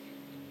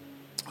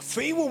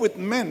 Favor with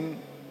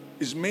men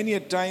is many a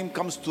time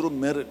comes through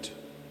merit.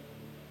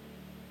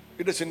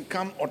 It doesn't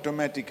come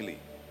automatically.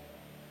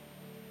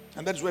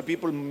 And that's where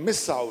people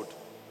miss out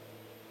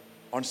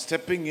on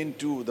stepping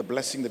into the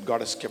blessing that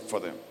God has kept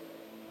for them.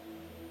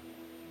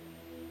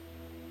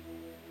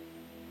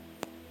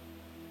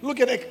 Look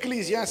at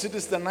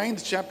Ecclesiastes, the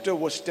 9th chapter,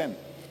 verse 10.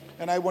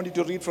 And I want you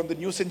to read from the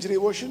New Century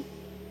Version.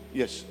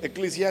 Yes,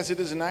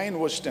 Ecclesiastes 9,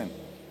 verse 10.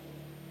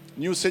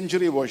 New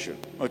Century Version.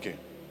 Okay.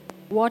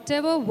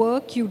 Whatever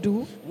work you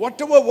do,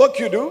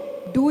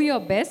 do your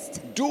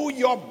best. Do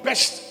your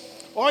best.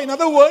 Or in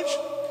other words,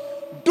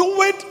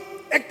 do it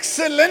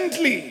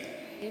excellently.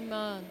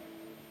 Amen.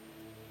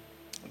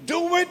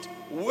 Do it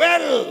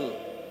well.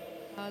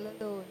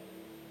 Hallelujah.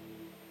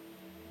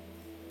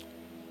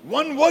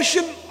 One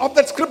version of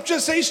that scripture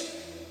says,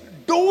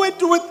 do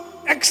it with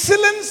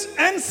excellence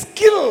and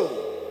skill.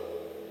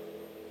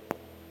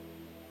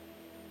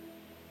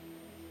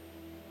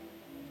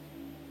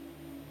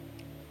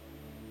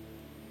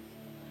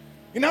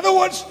 In other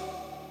words,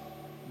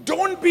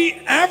 don't be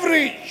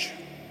average.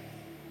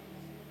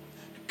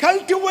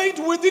 Cultivate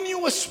within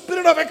you a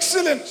spirit of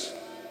excellence.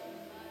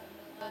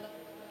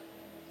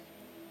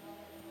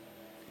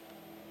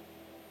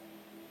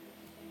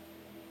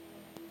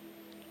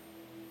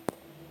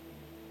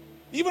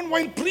 Even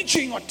while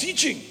preaching or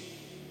teaching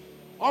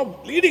or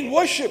leading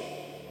worship,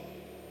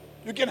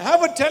 you can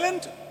have a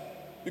talent,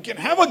 you can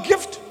have a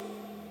gift,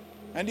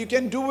 and you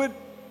can do it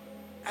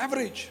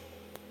average.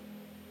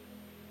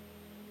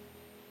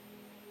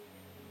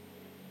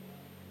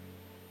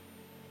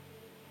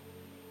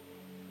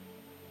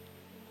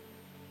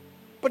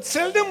 But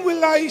seldom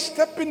will I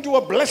step into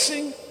a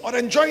blessing or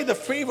enjoy the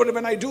favor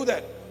when I do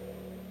that.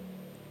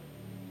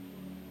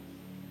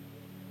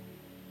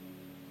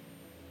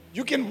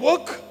 You can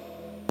work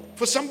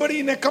for somebody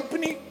in a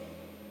company.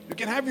 You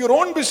can have your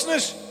own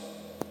business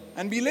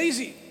and be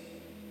lazy.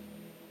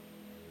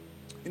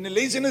 In the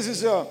laziness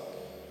is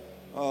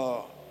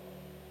what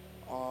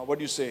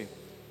do you say?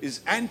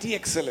 Is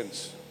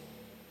anti-excellence.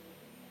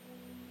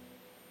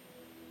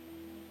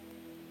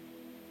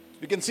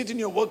 You can sit in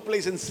your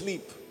workplace and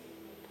sleep.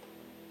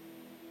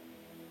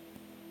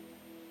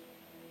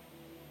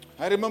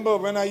 I remember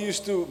when I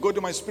used to go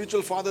to my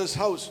spiritual father's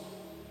house,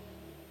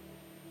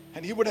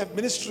 and he would have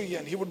ministry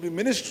and he would be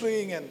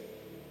ministering, and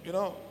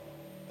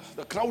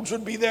the crowds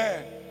would be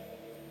there.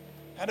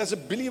 And as a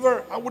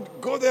believer, I would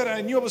go there, and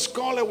I knew I was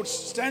called. I would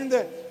stand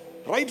there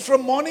right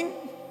from morning,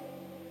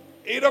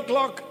 8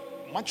 o'clock,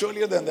 much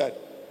earlier than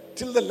that,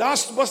 till the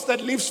last bus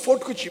that leaves Fort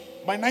Kochi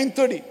by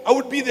 9:30. I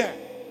would be there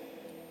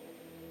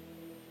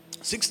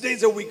 6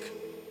 days a week.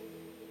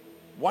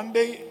 One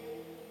day,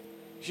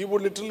 he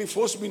would literally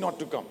force me not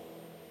to come.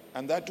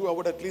 And that too, I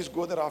would at least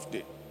go there half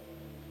day.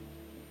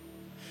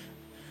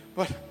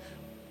 But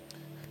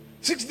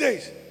 6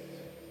 days.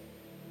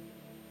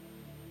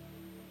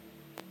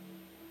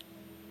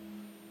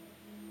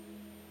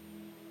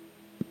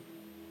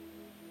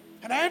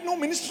 And I had no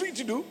ministry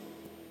to do.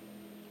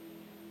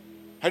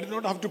 I did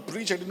not have to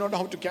preach. I did not know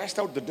how to cast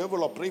out the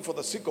devil or pray for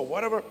the sick or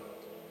whatever.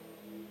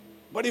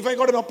 But if I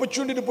got an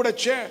opportunity to put a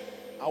chair,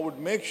 I would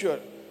make sure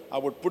I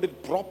would put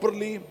it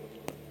properly,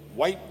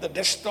 wipe the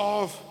dust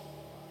off,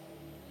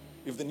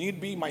 if the need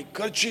be, my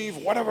kerchief,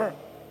 whatever.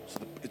 So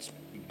it's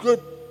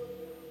Good.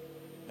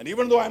 And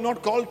even though I'm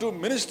not called to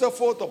minister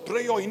forth or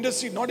pray or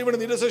intercede, not even in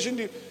the intercession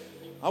team,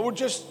 I would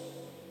just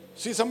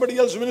see somebody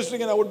else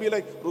ministering and I would be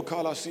like,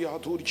 Rukala siya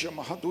turicha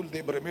mahatul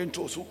de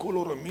bremento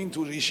sukuloro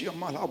mintu rishia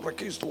mala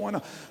brakis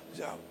tuana.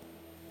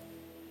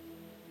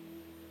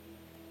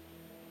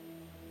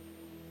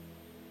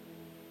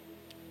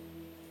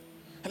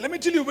 And let me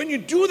tell you, when you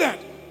do that,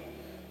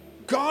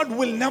 God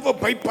will never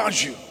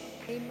bypass you.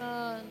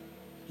 Amen.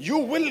 You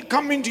will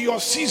come into your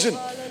season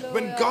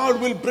when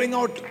God will bring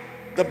out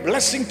the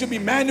blessing to be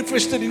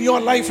manifested in your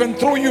life and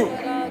through you.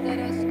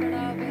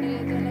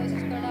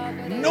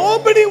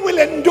 Nobody will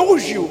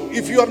endorse you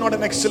if you are not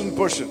an excellent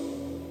person.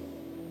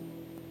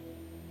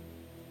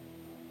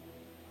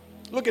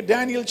 Look at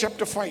Daniel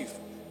chapter 5.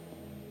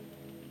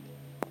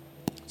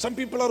 Some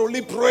people are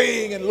only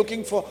praying and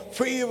looking for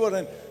favor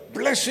and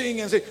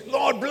blessing and say,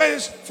 Lord,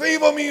 bless,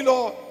 favor me,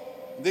 Lord.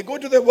 They go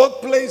to their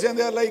workplace and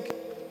they're like,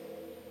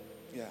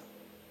 yeah.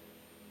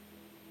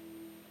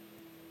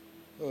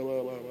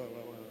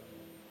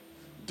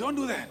 Don't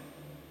do that.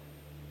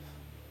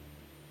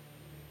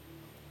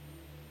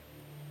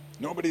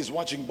 Nobody's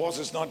watching. Boss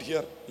is not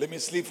here. Let me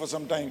sleep for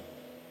some time.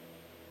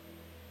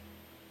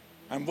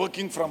 I'm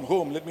working from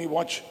home. Let me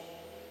watch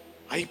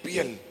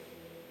IPL.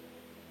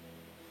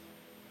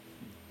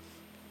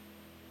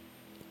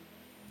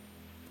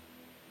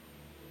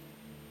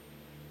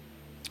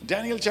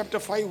 Daniel chapter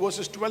 5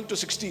 verses 12 to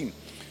 16.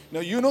 Now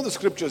you know the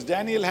scriptures.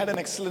 Daniel had an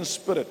excellent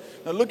spirit.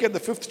 Now look at the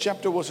 5th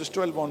chapter verses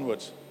 12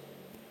 onwards.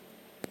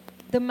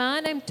 The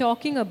man I'm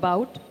talking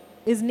about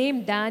is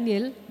named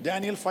Daniel.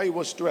 Daniel 5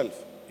 verse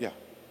 12. Yeah.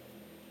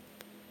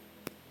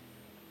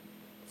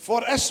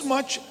 For as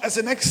much as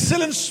an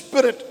excellent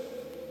spirit,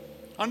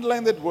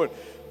 underline that word.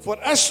 For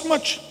as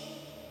much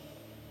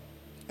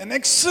an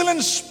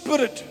excellent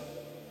spirit.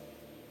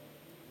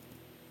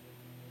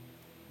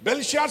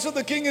 Belshazzar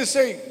the king is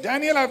saying,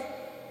 Daniel, I have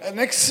an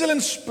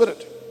excellent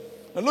spirit.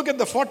 Now look at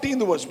the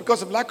 14th verse.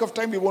 Because of lack of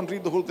time, we won't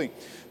read the whole thing.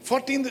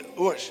 14th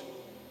verse.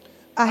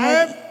 I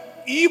have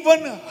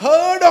even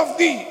heard of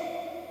thee.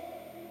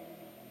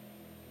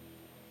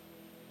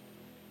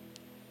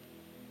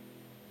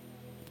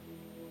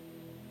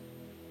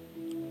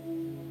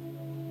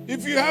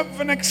 If you have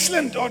an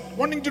excellent or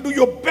wanting to do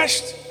your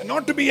best and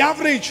not to be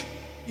average,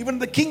 even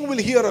the king will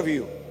hear of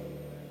you.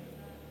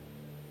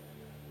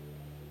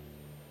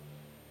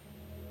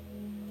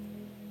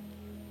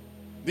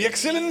 The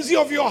excellency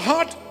of your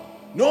heart,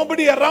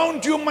 nobody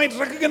around you might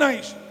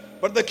recognize.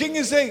 But the king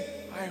is saying,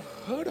 I have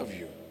heard of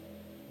you.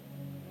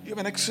 You have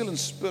an excellent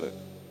spirit.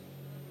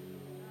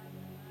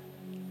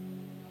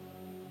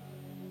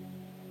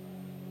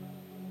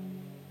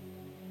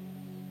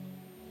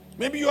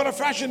 Maybe you are a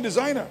fashion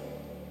designer.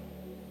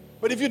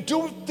 But if you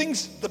do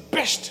things the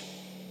best,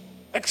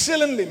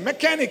 excellently,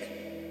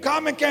 mechanic, car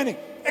mechanic,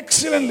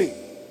 excellently,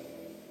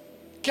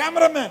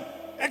 cameraman,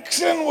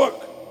 excellent work,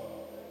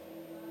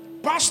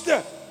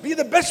 pastor, be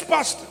the best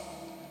pastor,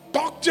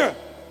 doctor,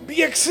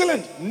 be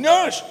excellent,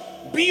 nurse,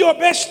 be your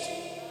best.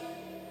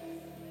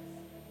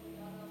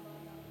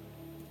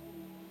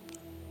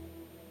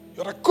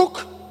 You're a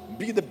cook,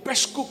 be the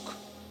best cook.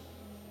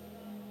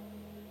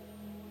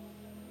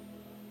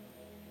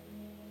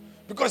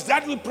 Because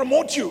that will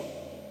promote you.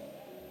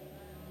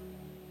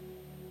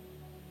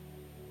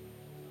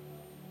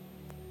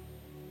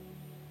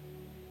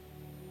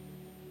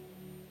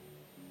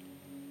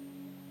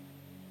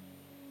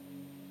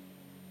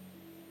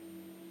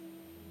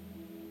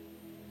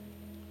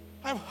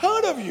 I've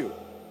heard of you.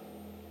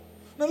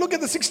 Now look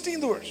at the 16th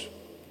verse.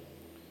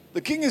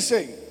 The king is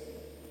saying,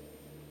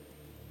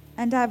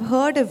 and I've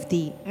heard of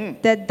thee,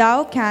 that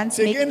thou canst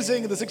say make, again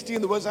saying in the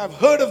 16th verse, I've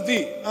heard of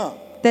thee.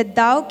 that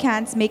thou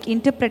canst make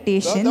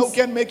interpretations Thou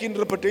can make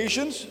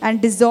interpretations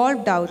and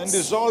dissolve doubts. and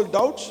dissolve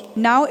doubts.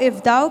 Now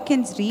if thou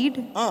canst read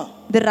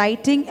the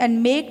writing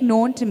and make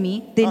known to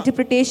me the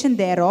interpretation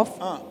thereof,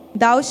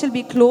 thou shalt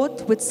be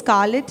clothed with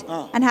scarlet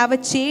and have a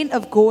chain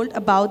of gold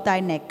about thy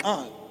neck,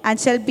 and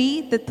shall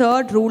be the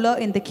third ruler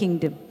in the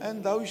kingdom.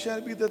 And thou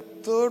shalt be the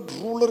third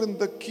ruler in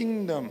the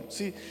kingdom.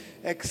 See,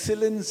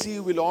 excellency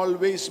will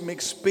always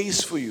make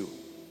space for you.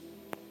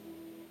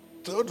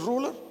 Third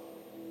ruler?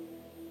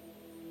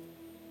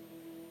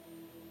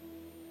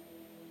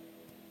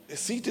 A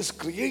seat is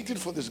created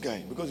for this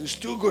guy because he's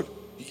too good.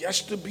 He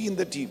has to be in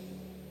the team.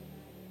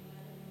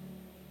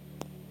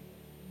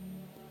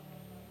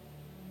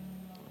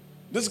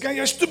 This guy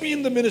has to be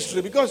in the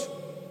ministry because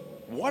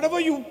whatever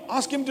you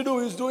ask him to do,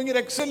 he's doing it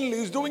excellently.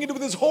 He's doing it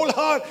with his whole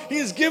heart. He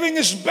is giving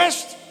his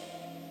best.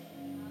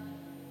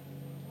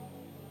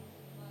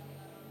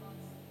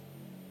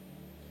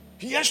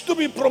 He has to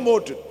be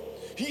promoted.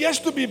 He has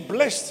to be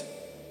blessed.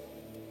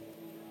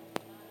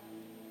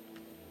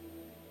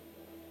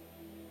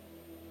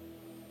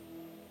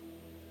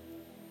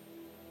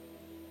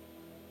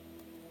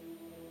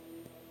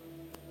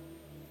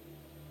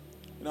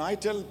 You know, I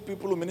tell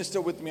people who minister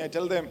with me, I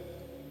tell them,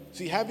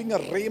 see, having a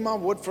rhema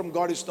word from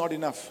God is not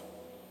enough.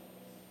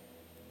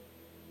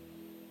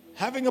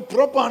 Having a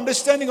proper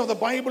understanding of the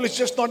Bible is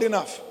just not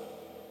enough.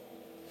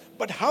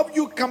 But how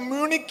you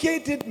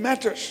communicate it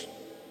matters.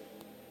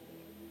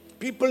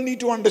 People need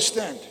to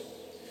understand.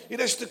 It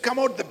has to come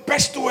out the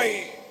best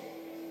way.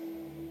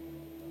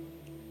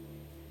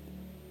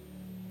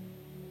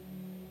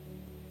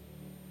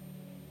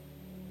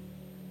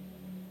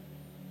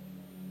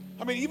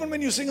 I mean, even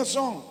when you sing a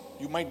song,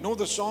 you might know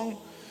the song,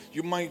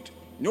 you might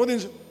know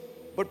this,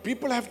 but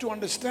people have to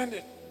understand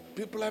it.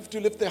 People have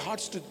to lift their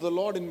hearts to the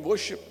Lord in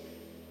worship.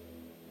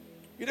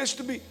 It has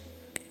to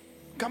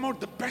come out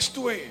the best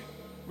way.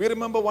 We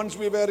remember once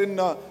we were in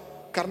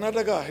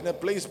Karnataka in a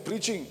place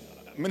preaching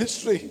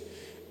ministry,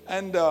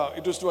 and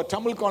it was to a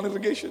Tamil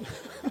congregation.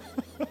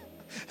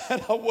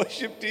 And our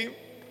worship team,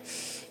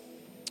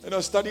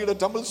 studied a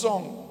Tamil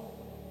song.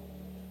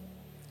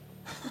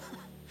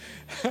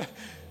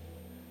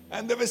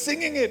 And they were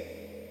singing it.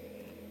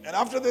 And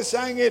after they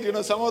sang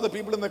it, some of the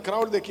people in the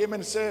crowd, they came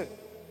and said,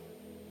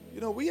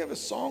 we have a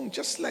song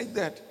just like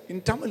that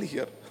in Tamil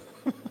here.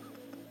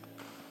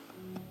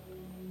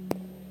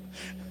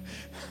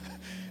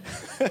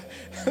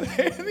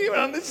 They didn't even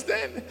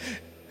understand.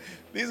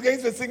 These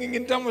guys were singing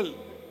in Tamil.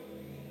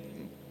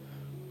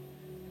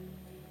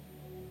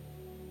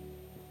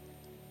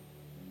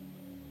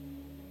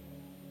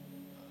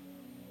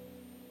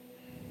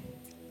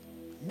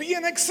 Be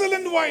an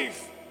excellent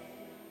wife.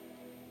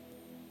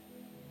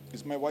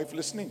 Is my wife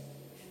listening?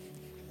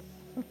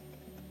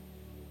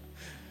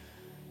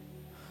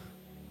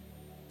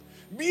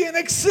 Be an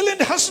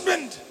excellent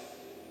husband.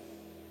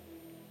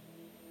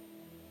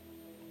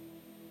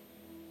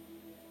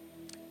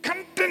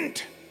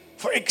 Content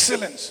for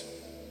excellence.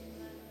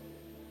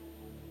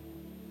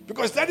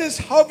 Because that is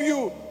how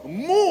you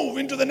move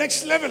into the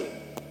next level.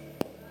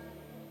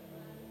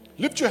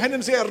 Lift your hand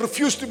and say, I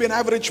refuse to be an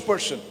average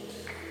person.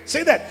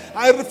 Say that.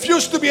 I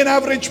refuse to be an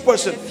average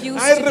person.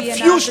 I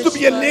refuse to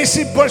be a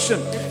lazy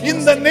person.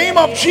 In the name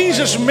of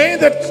Jesus, may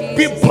that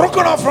be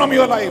broken off from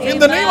your life. In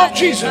the name of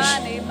Jesus.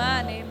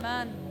 Amen.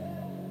 Amen.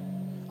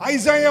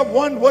 Isaiah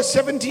 1 verse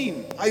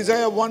 17.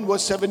 Isaiah 1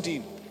 verse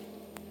 17.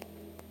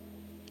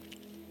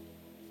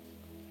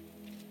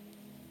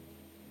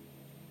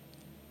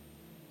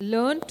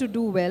 Learn to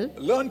do well.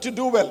 Learn to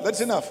do well.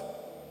 That's enough.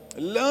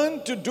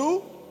 Learn to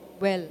do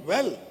Well.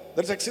 well.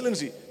 That's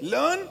excellency.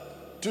 Learn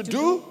to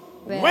do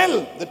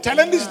well. The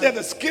talent is there.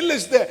 The skill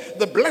is there.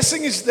 The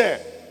blessing is there.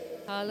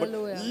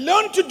 Hallelujah. But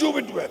learn to do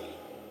it well.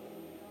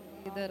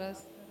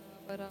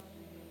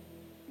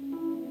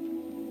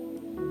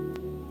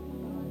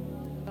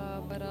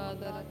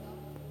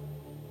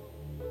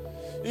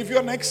 If you're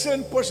an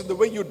excellent person, the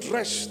way you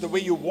dress, the way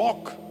you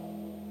walk,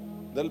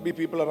 there'll be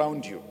people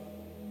around you.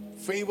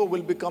 Favor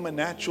will become a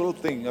natural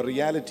thing, a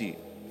reality.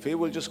 Favor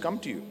will just come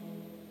to you.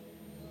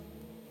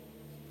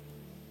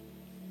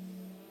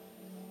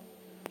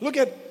 Look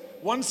at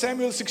 1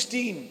 Samuel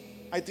 16.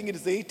 I think it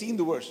is the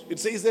 18th verse. It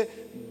says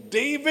that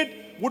David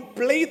would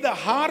play the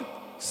harp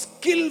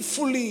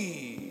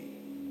skillfully.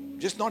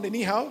 Just not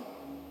anyhow.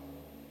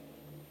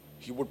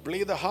 He would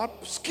play the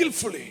harp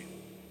skillfully.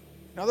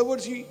 In other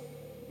words, he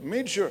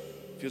made sure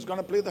if he was going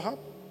to play the harp,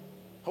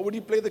 how would he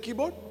play the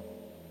keyboard?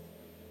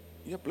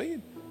 Yeah, play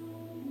it.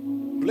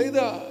 Play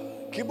the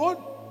keyboard.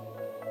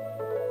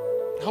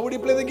 How would he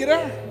play the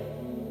guitar?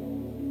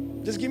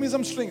 Just give me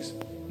some strings.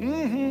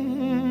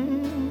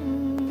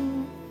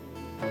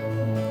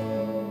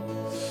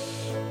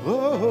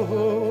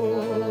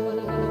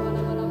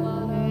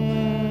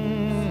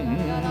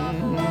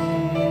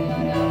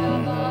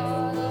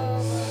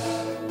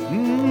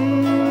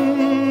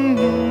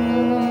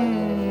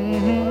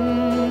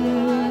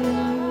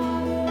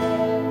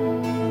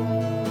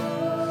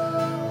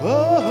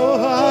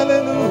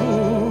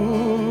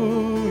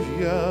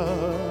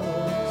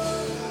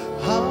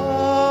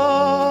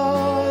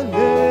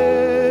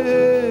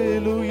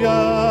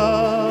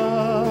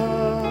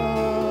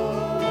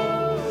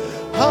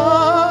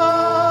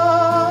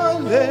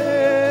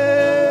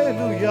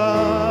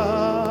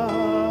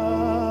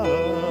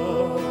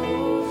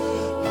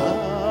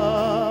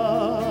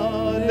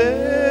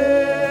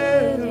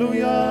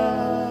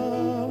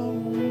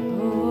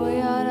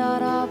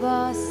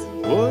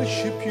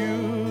 Worship you.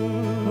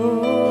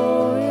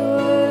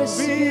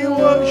 We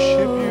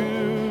worship you.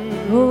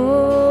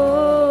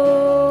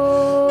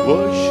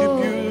 Worship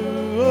you.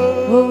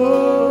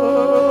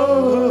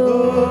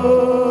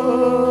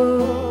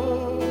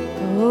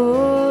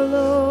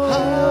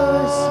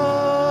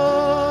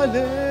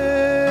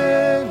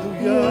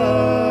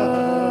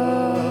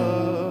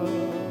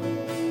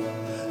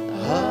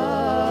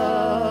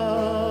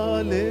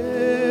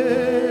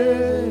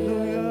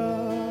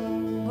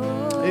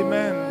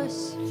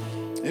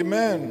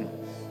 Amen.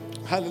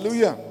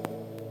 Hallelujah.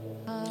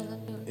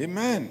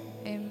 Amen.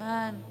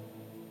 Amen.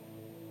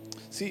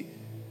 See,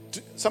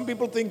 some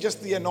people think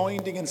just the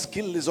anointing and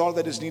skill is all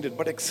that is needed,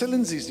 but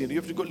excellence is needed. You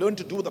have to go learn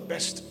to do the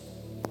best.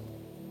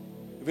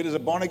 If it is a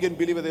born again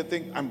believer, they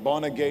think, I'm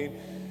born again.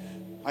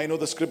 I know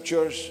the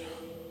scriptures.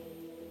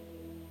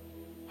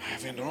 I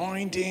have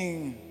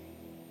anointing.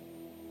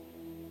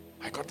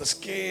 I got the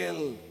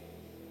skill.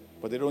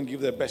 But they don't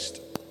give their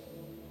best.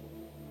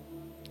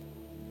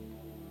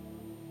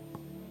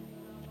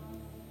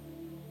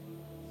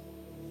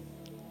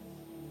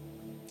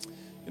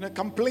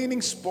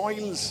 Complaining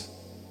spoils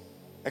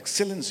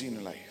excellency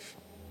in life.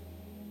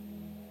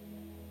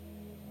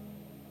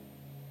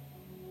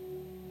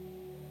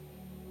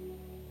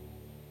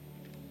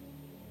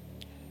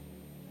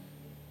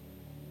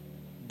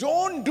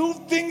 Don't do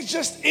things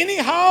just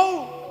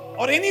anyhow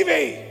or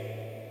anyway.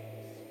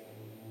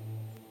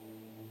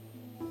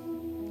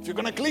 If you're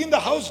going to clean the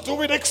house,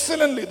 do it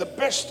excellently, the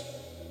best.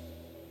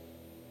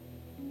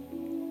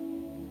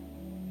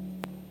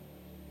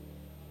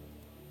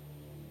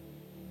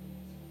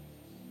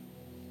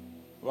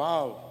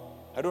 Wow.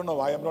 I don't know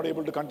why I'm not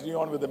able to continue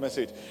on with the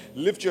message.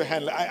 Lift your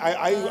hand.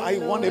 I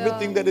want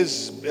everything that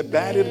is a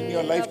barrier in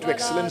your life to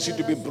excellency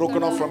to be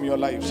broken off from your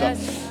life.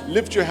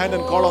 Lift your hand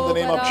and call on the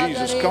name of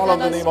Jesus. Call on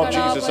the name of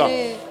Jesus.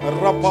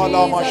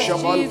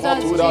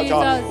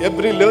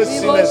 Every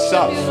laziness,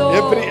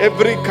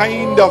 every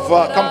kind of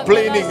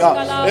complaining,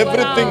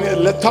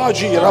 everything,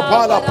 lethargy,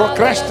 rapala,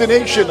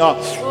 procrastination,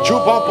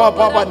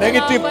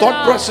 negative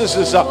thought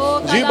processes,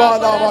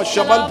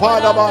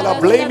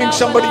 blaming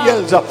somebody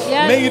else,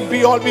 may it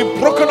be all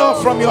be broken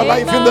off from your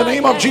life in the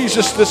name of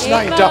Jesus this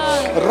night.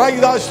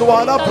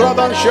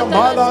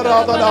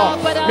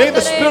 May the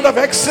spirit of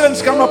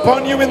excellence come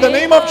upon you in the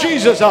name of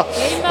Jesus. Let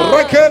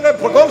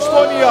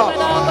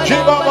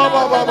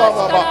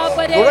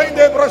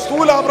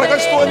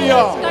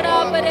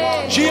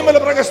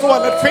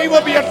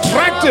favor be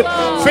attracted.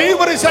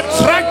 Favor is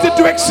attracted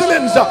to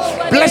excellence.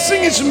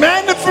 Blessing is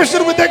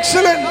manifested with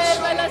excellence.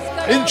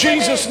 In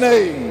Jesus'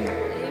 name.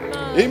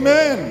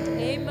 Amen.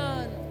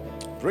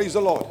 Praise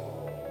the Lord.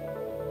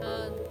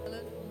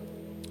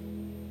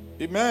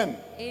 Amen.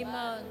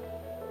 Amen.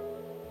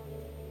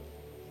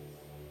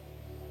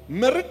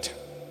 Merit,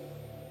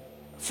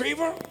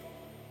 favor.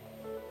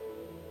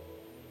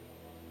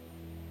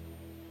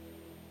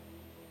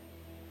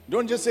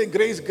 Don't just say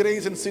grace,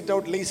 grace and sit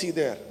out lazy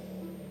there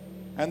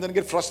and then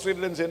get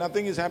frustrated and say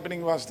nothing is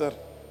happening, Pastor.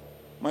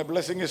 My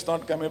blessing is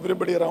not come.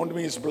 Everybody around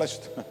me is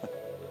blessed.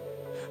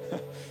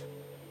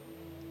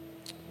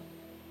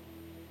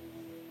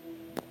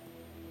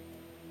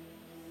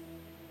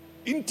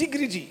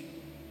 Integrity,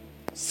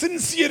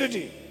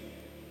 sincerity.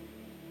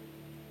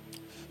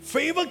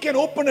 Favor can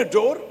open a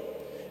door,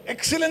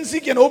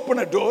 excellency can open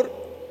a door,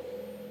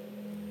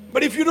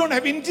 but if you don't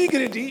have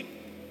integrity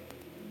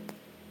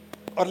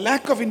or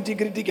lack of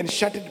integrity can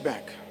shut it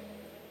back.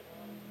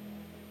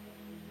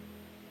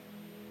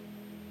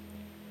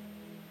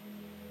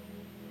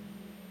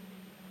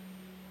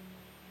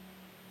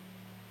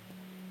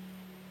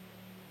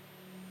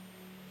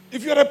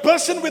 If you're a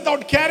person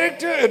without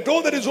character, a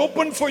door that is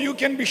open for you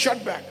can be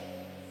shut back.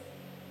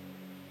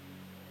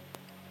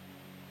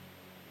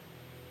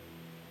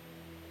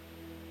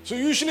 So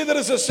usually there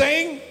is a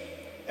saying,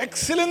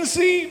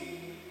 excellency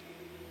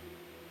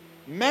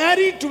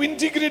married to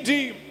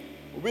integrity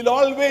will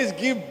always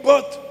give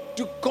birth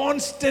to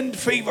constant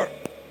favor.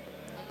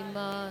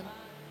 Amen.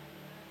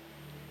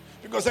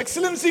 Because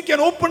excellency can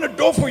open a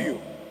door for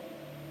you.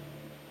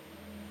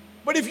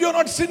 But if you're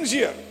not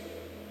sincere,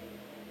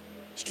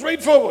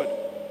 straightforward,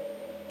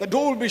 the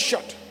door will be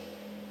shut.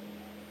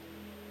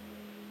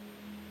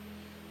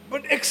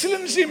 But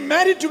excellency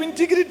married to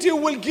integrity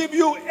will give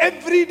you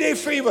everyday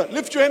favor.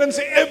 Lift your hand and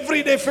say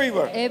everyday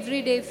favor.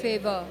 Everyday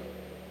favor.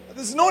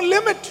 There's no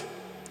limit.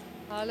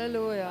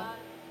 Hallelujah.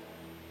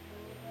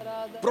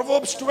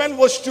 Proverbs 12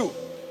 verse 2.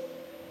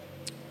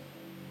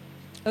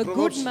 A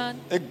good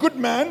man A good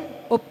man,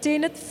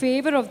 obtaineth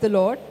favor of the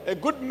Lord. a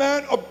good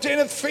man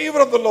obtaineth favor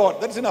of the Lord.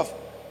 That's enough.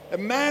 A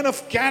man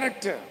of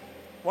character.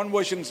 One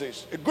version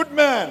says, a good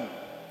man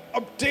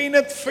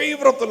obtaineth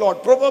favor of the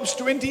Lord. Proverbs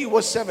 20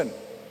 verse 7.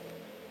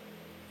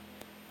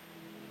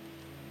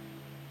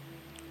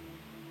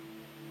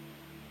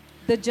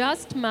 The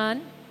just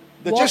man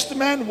The just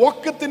man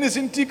walketh in his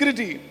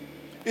integrity.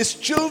 His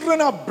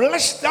children are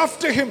blessed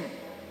after him.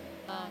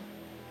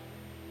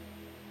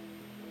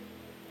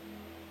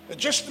 The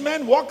just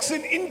man walks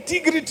in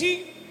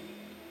integrity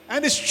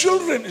and his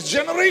children, his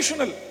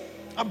generational,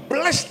 are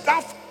blessed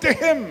after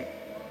him.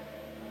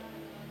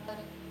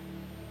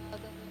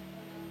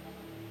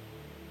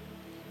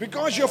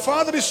 Because your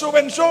father is so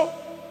and so,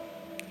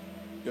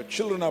 your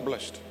children are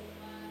blessed.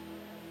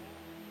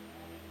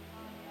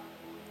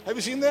 Have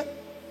you seen that?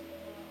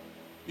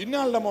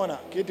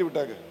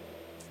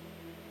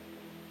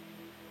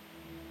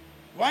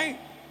 Why?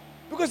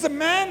 Because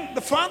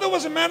the father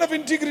was a man of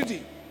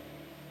integrity.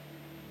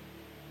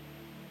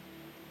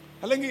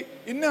 അല്ലെങ്കിൽ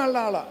ഇന്ന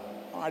ആളാ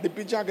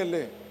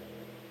അടുപ്പിച്ചാക്കല്ലേ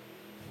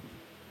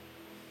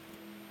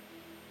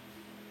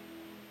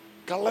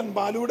കള്ളൻ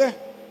ബാലൂടെ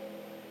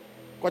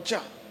കൊച്ച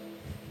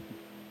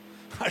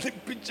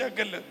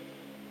അടുപ്പിച്ചാക്കല്ലേ.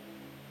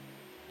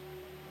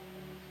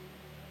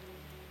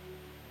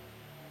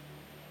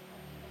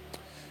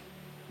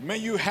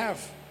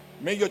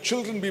 May your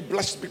children be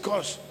blessed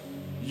because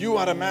you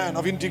are a man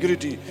of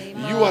integrity.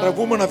 Amen. You are a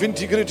woman of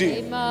integrity.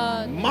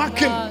 Amen. Mark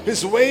him,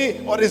 his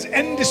way or his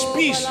end is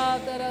peace.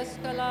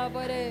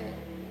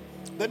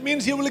 That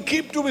means he will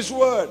keep to his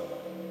word.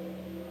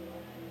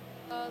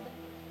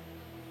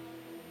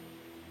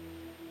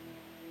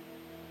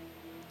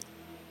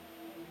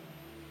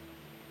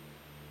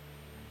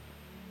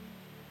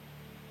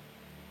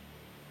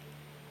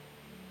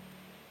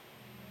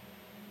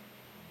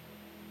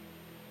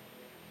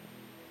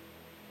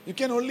 You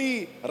can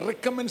only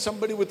recommend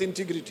somebody with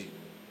integrity.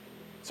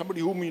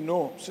 Somebody whom you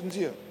know,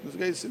 sincere. This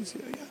guy is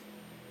sincere, yeah.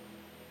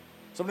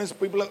 Sometimes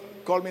people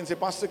call me and say,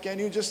 Pastor, can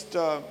you just,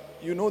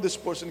 you know this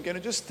person, can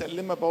you just tell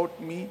him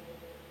about me?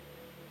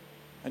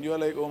 And you are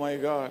like, oh my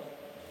God.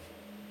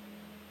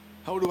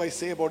 How do I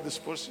say about this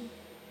person?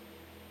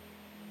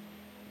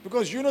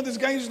 Because you know this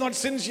guy is not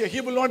sincere.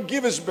 He will not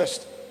give his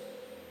best.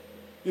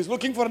 He's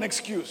looking for an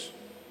excuse.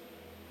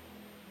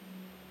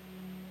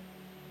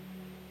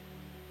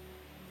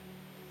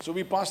 So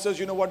we pastors,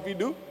 you know what we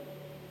do?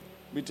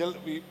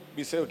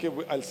 We say, okay,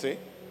 I'll say.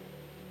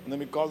 And then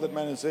we call that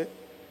man and say,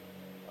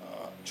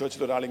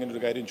 ചർച്ചിൽ ഒരാളിങ്ങനെ ഒരു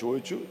കാര്യം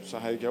ചോദിച്ചു,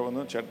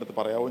 സഹായിക്കാമെന്ന് ചേട്ടനത്ത്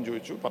പറയാമെന്ന്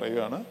ചോദിച്ചു,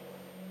 പറയുകയാണ്.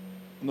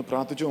 ഒന്ന്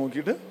പ്രാർത്ഥിച്ചു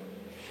നോക്കിയിട്ട്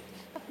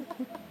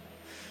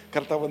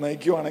കർത്താവ്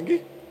നയിക്കുവാണെങ്കിൽ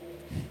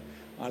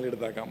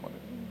ആളെടുത്താക്കാൻ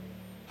പറഞ്ഞു.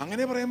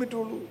 അങ്ങനെ പറയാൻ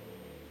പറ്റുള്ളൂ.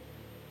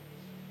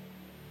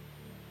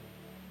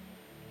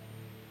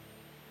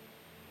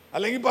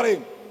 അല്ലെങ്കിൽ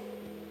പറയും,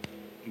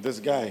 this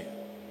guy,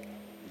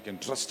 you can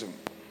trust him.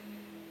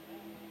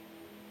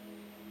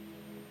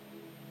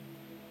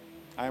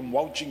 I am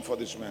vouching for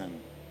this man.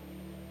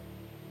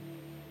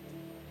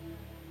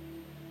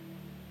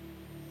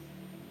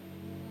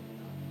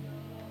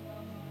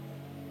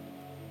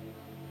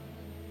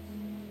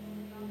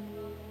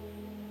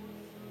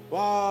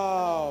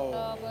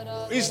 Wow.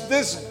 Is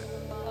this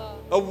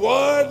a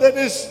word that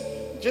is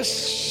just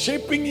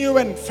shaping you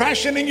and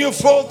fashioning you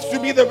forth to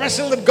be the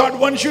vessel that God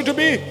wants you to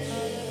be?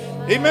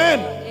 Amen.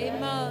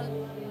 Amen.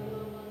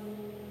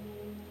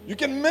 You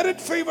can merit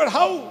favor.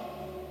 How?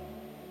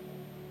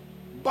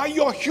 By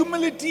your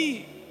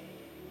humility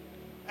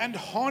and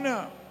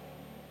honor.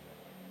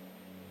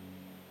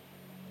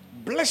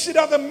 Blessed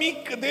are the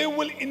meek, they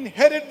will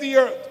inherit the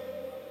earth.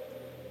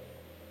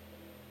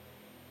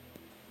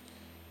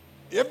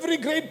 Every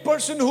great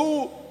person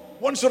who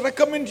wants to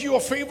recommend you or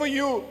favor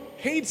you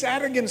hates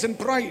arrogance and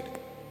pride.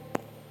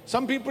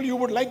 Some people you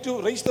would like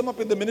to raise them up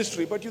in the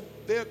ministry, but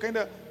they are kind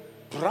of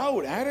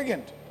proud,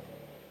 arrogant.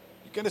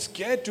 You're kind of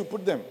scared to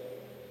put them.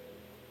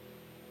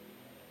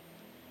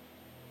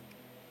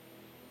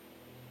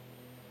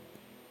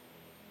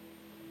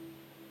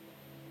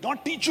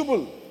 Not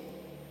teachable.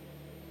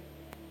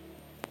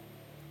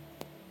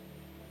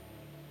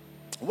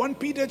 1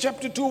 Peter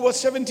chapter 2 verse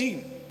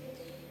 17.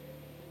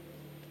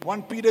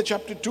 1 Peter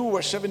chapter 2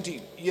 verse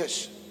 17.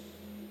 Yes.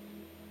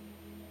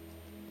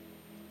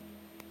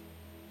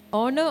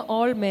 Honor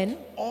all men.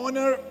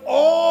 Honor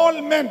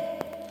all men.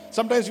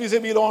 Sometimes we say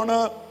we'll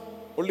honor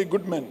only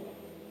good men.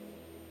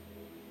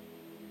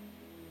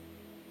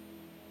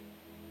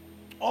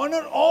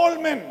 Honor all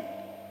men.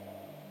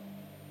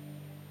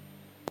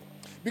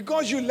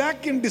 Because you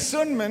lack in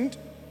discernment,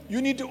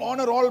 you need to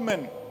honor all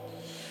men.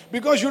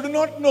 Because you do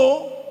not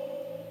know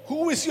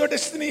who is your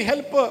destiny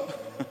helper.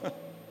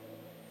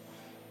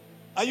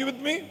 Are you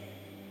with me?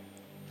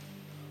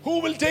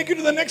 Who will take you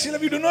to the next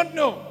level? You do not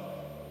know.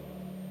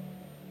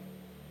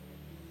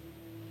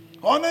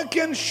 Honor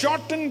can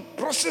shorten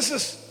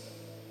processes.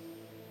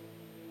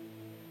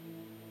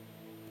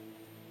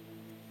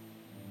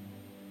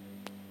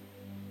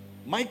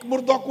 Mike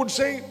Murdoch would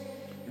say,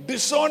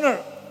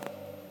 dishonor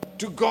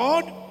to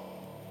God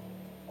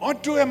or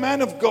to a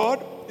man of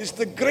God is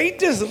the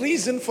greatest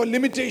reason for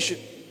limitation.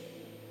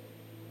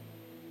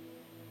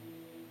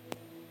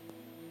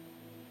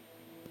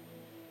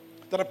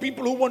 There are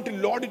people who want to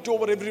lord it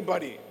over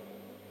everybody.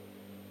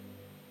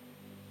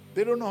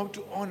 They don't know how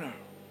to honor.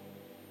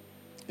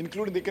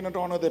 Including they cannot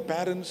honor their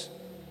parents.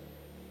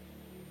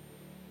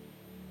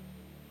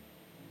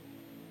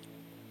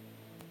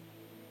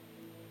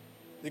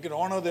 They can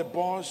honor their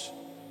boss.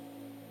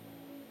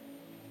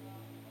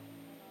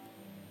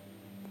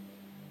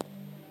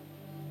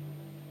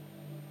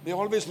 They're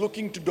always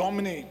looking to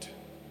dominate.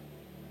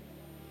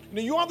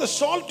 You are the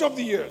salt of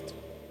the earth.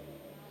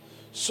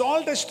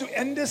 Salt has to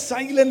enter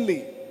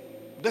silently.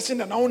 Doesn't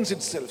announce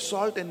itself.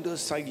 Salt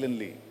enters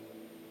silently.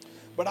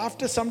 But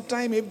after some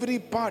time, every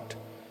part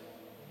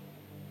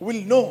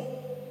will know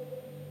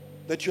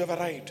that you have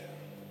arrived.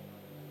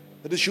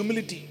 That is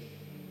humility.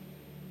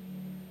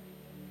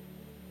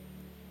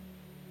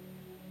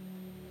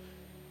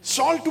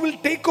 Salt will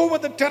take over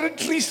the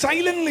territory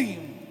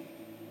silently.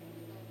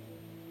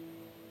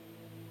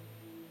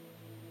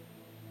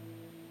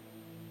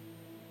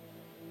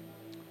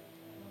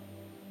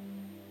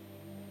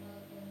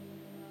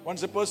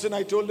 Once a person,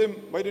 I told him,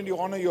 why don't you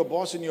honor your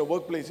boss in your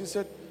workplace? He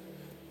said,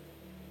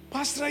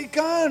 Pastor, I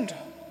can't.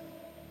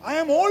 I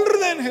am older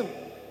than him.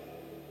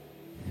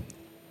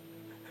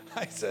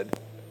 I said,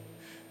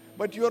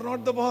 but you are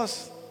not the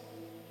boss.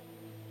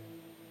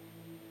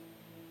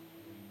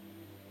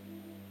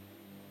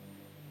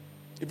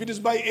 If it is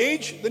by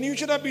age, then you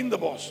should have been the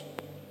boss.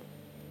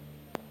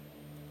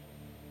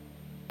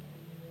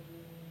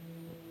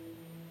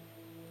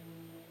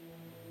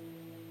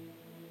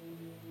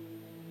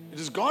 It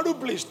is God who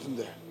placed him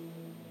there.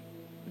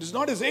 It is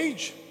not his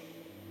age.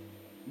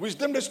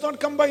 Wisdom does not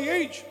come by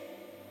age.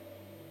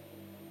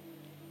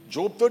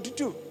 Job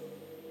 32.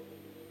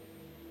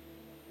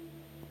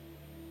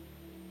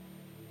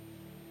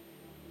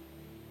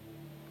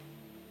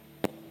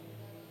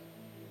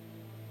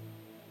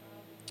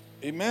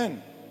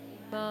 Amen.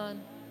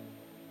 Amen.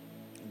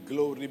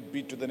 Glory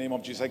be to the name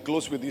of Jesus. I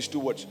close with these two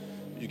words.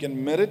 You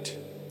can merit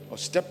or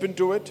step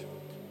into it.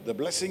 The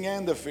blessing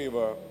and the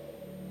favor.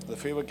 The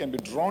favor can be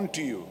drawn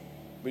to you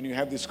when you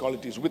have these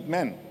qualities with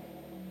men.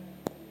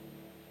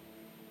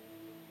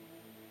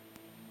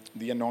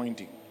 The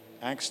anointing.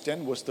 Acts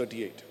 10 verse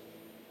 38.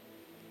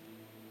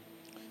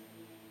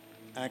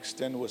 Acts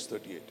 10 verse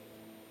 38.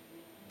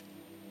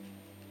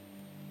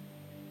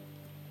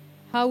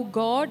 How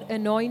God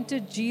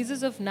anointed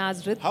Jesus of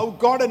Nazareth How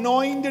God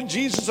anointed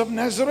Jesus of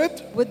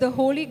Nazareth with the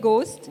Holy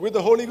Ghost with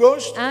the Holy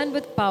Ghost and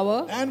with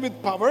power, and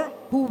with power.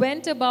 who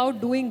went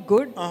about doing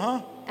good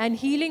Uh-huh. and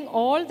healing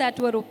all that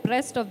were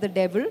oppressed of the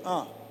devil,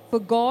 for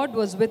God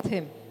was with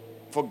him.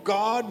 For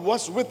God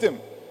was with him.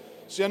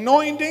 So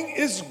anointing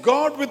is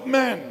God with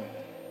man.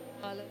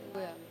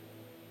 Hallelujah.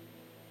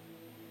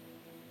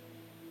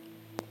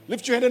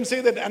 Lift your head and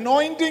say that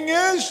anointing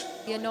is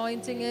The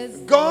anointing is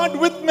God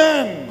with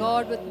man.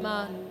 God with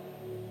man.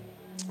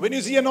 When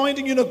you see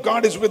anointing, you know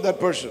God is with that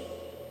person.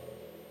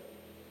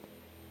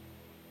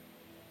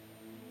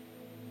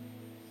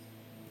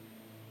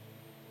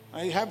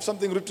 I have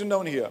something written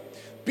down here.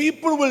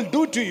 People will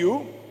do to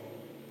you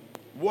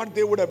what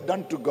they would have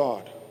done to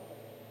God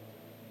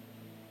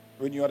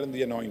when you are in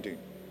the anointing.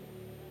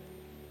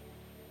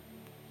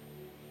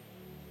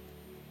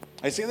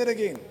 I say that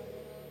again.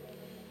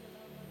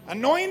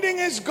 Anointing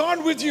is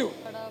God with you.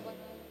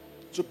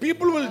 So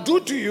people will do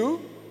to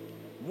you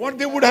what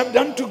they would have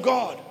done to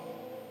God.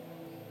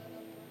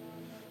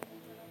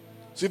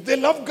 So if they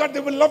love God, they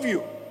will love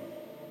you.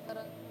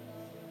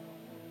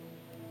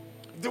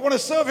 If they want to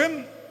serve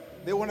Him,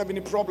 they won't have any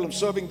problem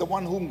serving the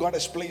one whom God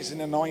has placed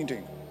in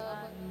anointing.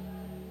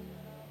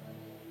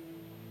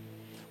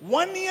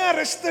 1 year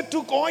Esther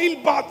took oil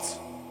baths,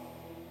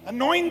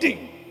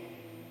 anointing,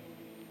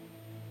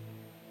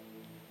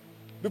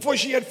 before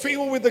she had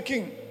favor with the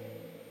king.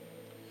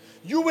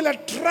 You will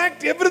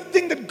attract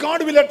everything that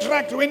God will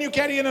attract when you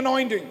carry an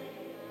anointing.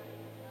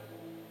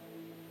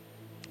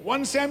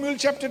 1 Samuel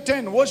chapter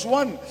 10 verse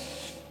 1.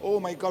 Oh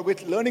my God, we're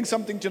learning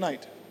something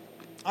tonight.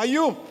 Are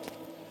you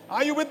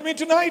with me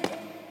tonight?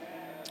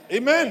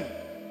 Amen.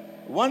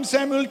 1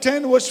 Samuel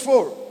 10 verse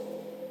 4.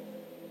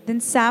 Then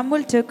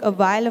Samuel took a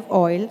vial of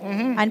oil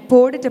and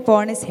poured it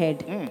upon his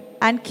head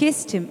and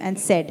kissed him and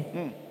said,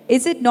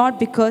 Is it not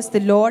because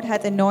the Lord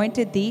hath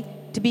anointed thee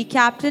to be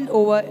captain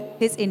over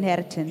his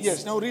inheritance?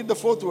 Yes, now read the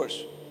 4th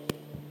verse.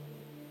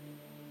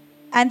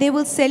 And they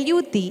will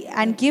salute thee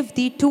and give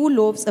thee 2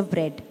 loaves of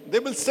bread. They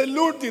will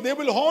salute thee. They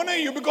will honor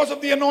you because of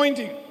the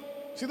anointing.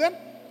 See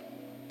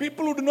that?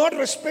 People who do not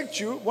respect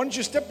you, once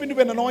you step into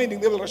an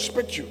anointing, they will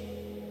respect you.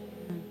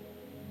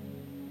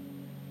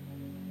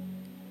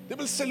 They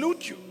will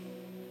salute you.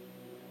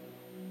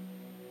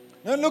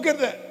 Now look at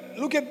that.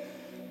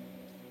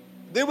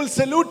 They will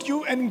salute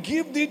you and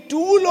give thee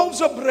 2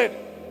 loaves of bread.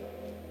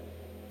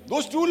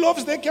 Those 2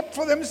 loaves they kept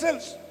for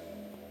themselves.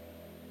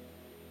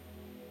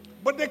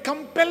 But they're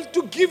compelled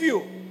to give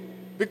you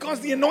because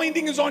the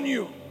anointing is on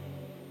you.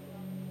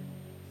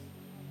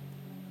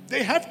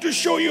 They have to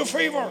show you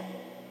favor.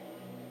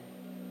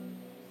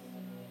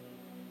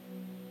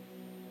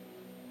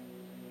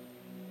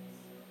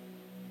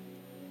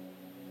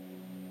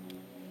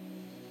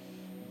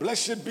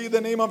 Blessed be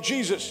the name of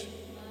Jesus.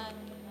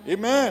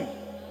 Amen.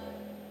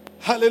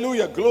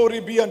 Hallelujah. Glory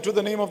be unto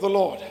the name of the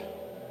Lord.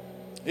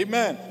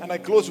 Amen. And I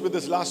close with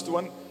this last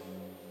one.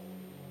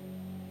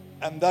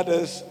 And that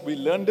is, we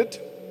learned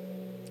it.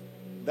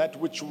 That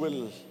which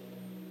will.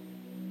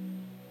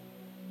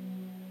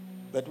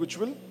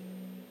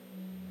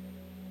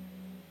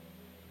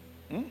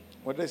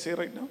 What did I say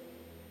right now?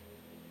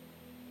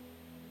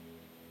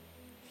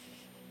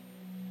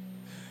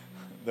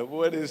 The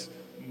word is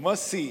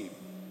mercy.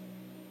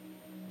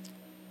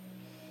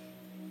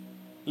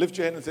 Lift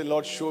your hand and say,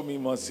 Lord, show me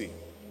mercy.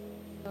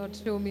 Lord,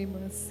 show me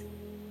mercy.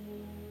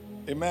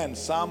 Amen.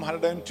 Psalm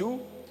 102,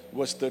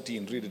 verse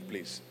 13. Read it,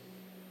 please.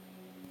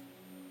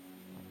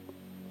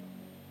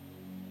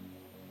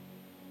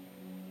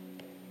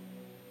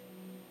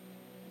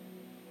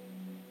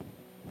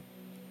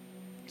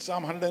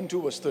 Psalm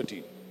 102, verse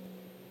 13.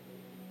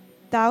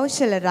 Thou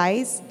shalt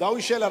arise Thou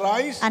shalt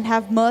arise and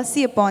have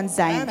mercy upon and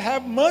Zion,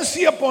 have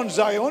mercy upon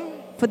Zion,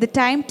 for the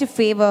time to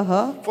favor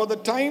her. for the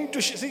time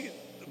to see.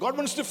 God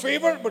wants to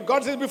favor, but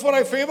God says, before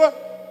I favor,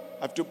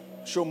 I have to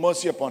show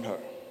mercy upon her.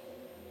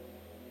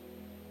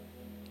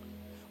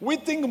 We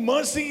think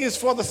mercy is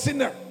for the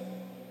sinner,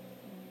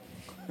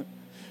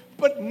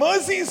 but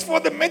mercy is for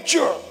the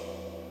mature.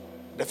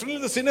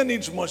 Definitely the sinner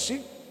needs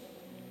mercy.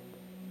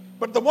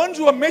 But the ones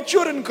who are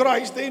mature in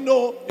Christ, they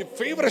know if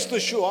favor has to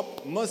show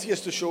up, mercy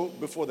has to show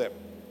before them.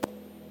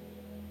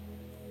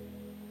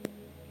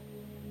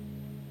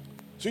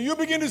 So you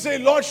begin to say,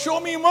 Lord, show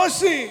me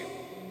mercy.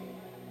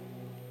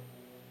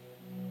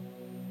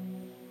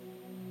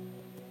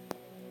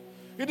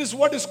 It is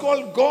what is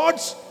called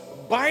God's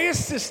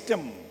bias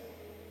system.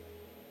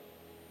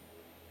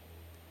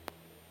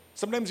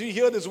 Sometimes you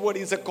hear this word,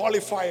 he's a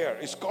qualifier,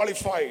 he's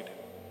qualified.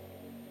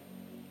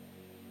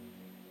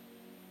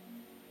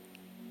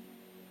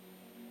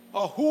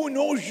 Or who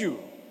knows you?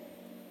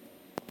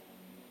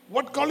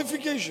 What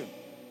qualification?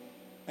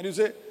 And you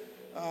say,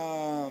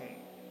 I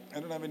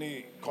don't have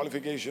any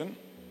qualification,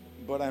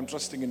 but I'm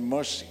trusting in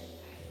mercy.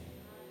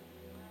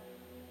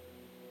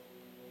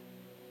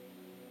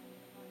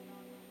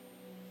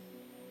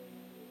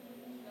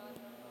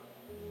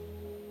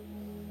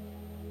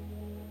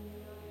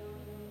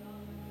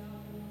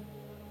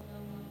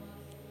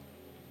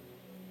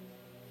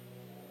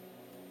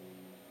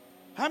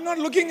 I'm not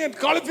looking at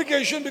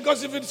qualification,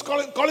 because if it's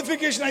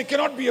qualification, I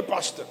cannot be a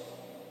pastor.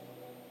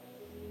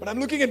 But I'm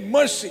looking at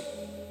mercy.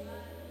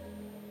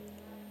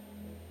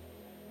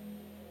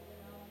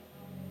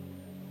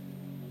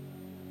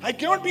 I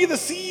cannot be the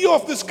CEO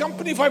of this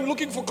company if I'm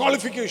looking for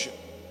qualification.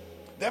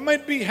 There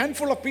might be a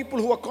handful of people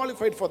who are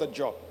qualified for that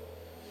job.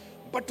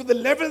 But to the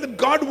level that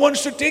God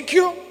wants to take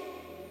you,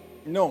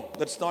 no,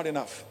 that's not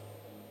enough.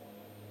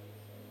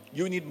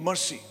 You need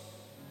mercy.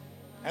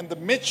 And the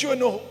mature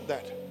know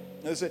that.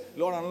 They say,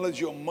 Lord, unless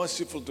you are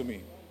merciful to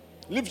me.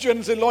 Lift your hand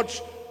and say, Lord,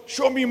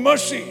 show me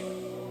mercy.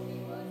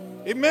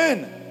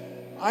 Amen.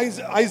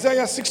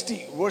 Isaiah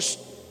 60, verse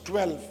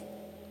 12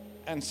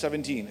 and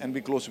 17. And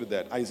we close with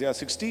that. Isaiah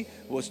 60,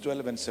 verse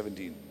 12 and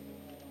 17.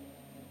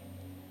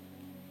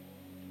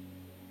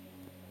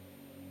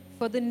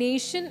 For the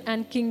nation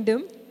and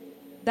kingdom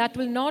that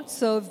will not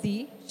serve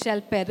thee shall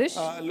perish.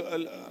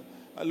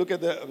 Look at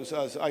the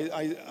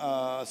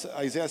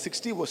Isaiah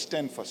 60, verse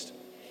 10 first.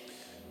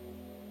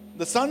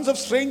 The sons of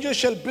strangers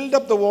shall build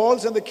up the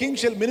walls, and the king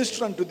shall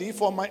minister unto thee.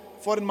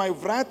 For in my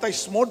wrath I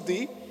smote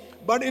thee,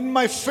 but in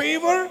my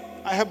favor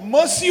I have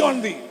mercy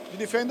on thee.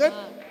 Did you find that?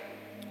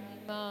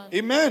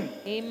 Amen.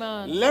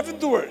 Amen.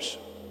 11th verse.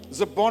 This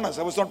is a bonus.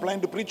 I was not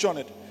planning to preach on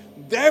it.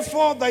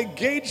 Therefore thy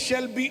gate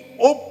shall be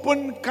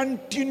open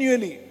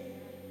continually.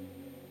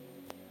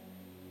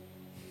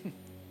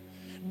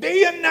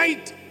 Day and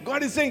night,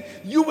 God is saying,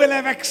 you will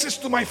have access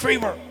to my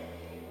favor.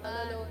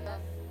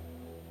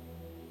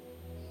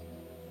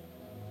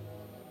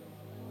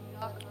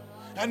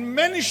 And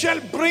men shall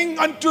bring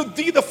unto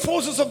thee the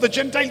forces of the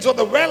Gentiles, or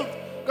the wealth.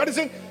 God is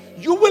saying,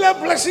 you will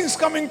have blessings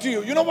coming to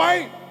you. You know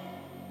why?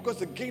 Because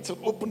the gates are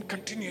open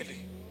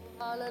continually.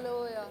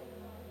 Hallelujah.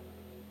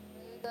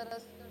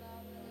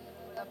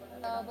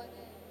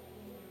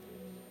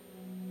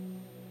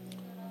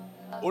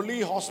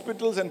 Only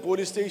hospitals and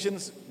police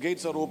stations,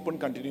 gates are open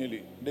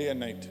continually, day and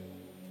night.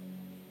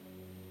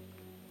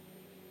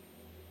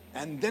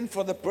 And then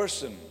for the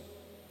person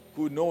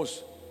who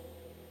knows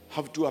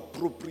how to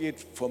appropriate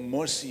for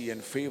mercy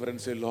and favor and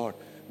say, Lord,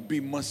 be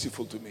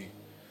merciful to me.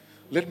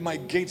 Let my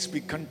gates be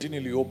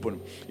continually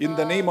open. In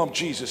the name of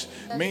Jesus,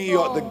 may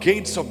the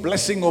gates of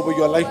blessing over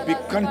your life be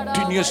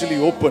continuously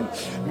open.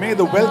 May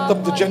the wealth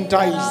of the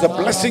Gentiles, the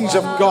blessings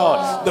of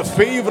God, the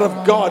favor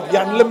of God,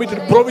 the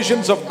unlimited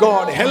provisions of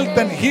God, health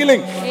and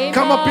healing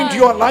come up into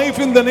your life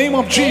in the name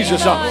of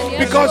Jesus.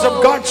 Because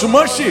of God's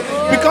mercy,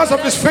 because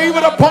of His favor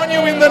upon you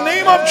in the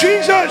name of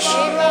Jesus.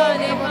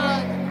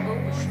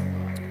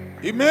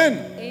 Amen.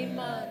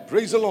 Amen.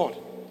 Praise the Lord.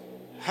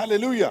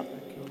 Hallelujah.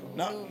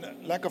 Now,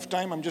 lack of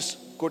time, I'm just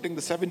quoting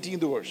the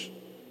 17th verse.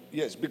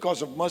 Yes,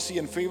 because of mercy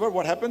and favor,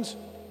 what happens?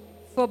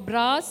 For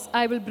brass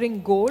I will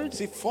bring gold.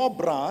 See, for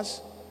brass,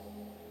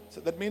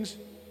 so that means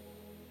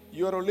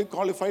you are only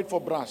qualified for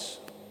brass.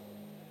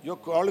 Your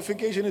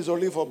qualification is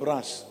only for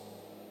brass.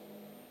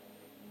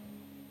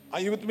 Are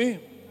you with me?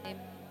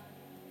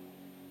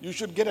 You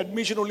should get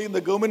admission only in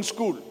the government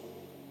school.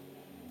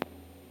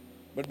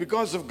 But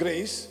because of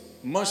grace,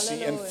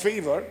 mercy and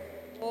favor,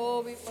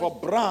 for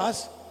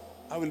brass,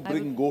 I will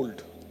bring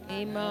gold.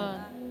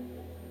 Amen.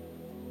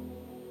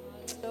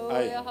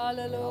 Hallelujah.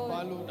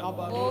 Hallelujah.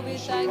 Oh, we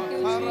thank you,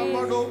 Jesus.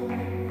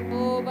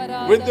 Oh,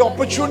 Barada. With the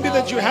opportunity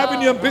that you have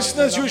in your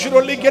business, you should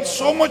only get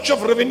so much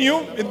of revenue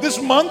in this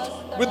month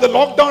with the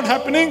lockdown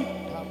happening.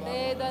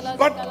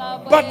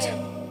 But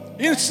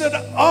instead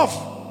of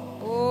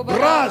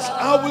brass,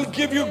 I will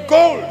give you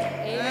gold.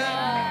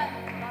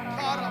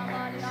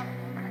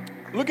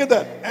 Look at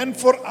that. And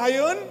for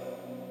iron,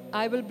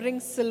 I will bring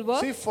silver.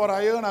 see, for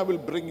iron, I will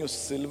bring you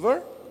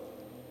silver.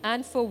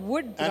 And for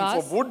wood, brass.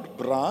 And for wood,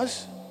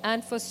 brass.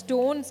 And for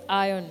stones,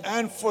 iron.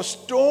 And for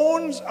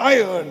stones,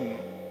 iron.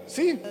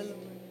 See,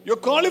 you're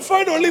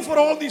qualified only for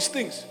all these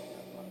things.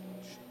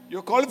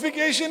 Your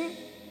qualification,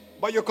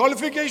 by your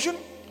qualification,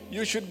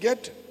 you should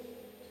get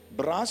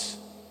brass,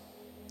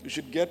 you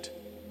should get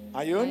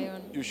iron,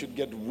 you should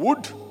get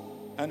wood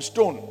and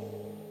stone.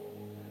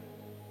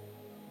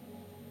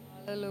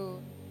 Hallelujah.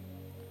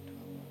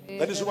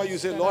 That is why you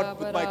say, Lord,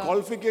 with my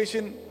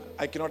qualification,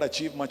 I cannot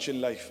achieve much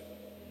in life.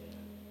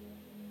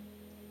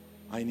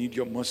 I need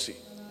your mercy.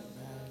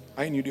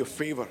 I need your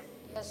favor.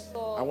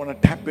 I want to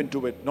tap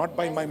into it, not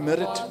by my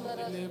merit,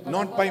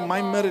 not by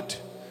my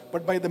merit,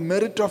 but by the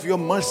merit of your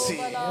mercy.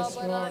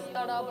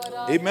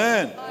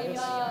 Amen.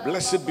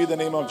 Blessed be the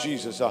name of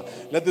Jesus.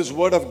 Let this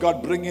word of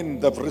God bring in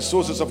the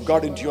resources of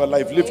God into your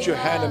life. Lift your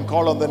hand and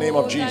call on the name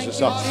of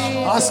Jesus.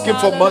 Ask Him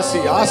for mercy.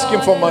 Ask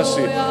Him for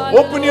mercy.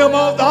 Open your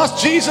mouth.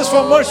 Ask Jesus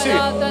for mercy.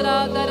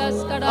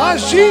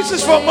 Ask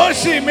Jesus for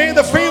mercy. May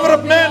the favor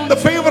of men, the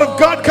favor of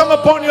God come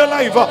upon your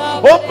life.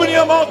 Open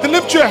your mouth,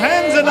 lift your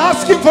hands and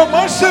ask Him for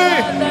mercy.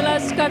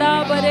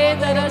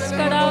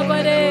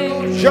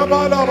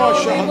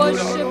 We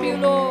worship you,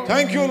 Lord.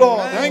 Thank you,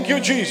 Lord. Thank you,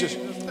 Jesus.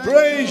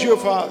 Praise you,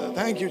 Father.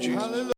 Thank you, Jesus.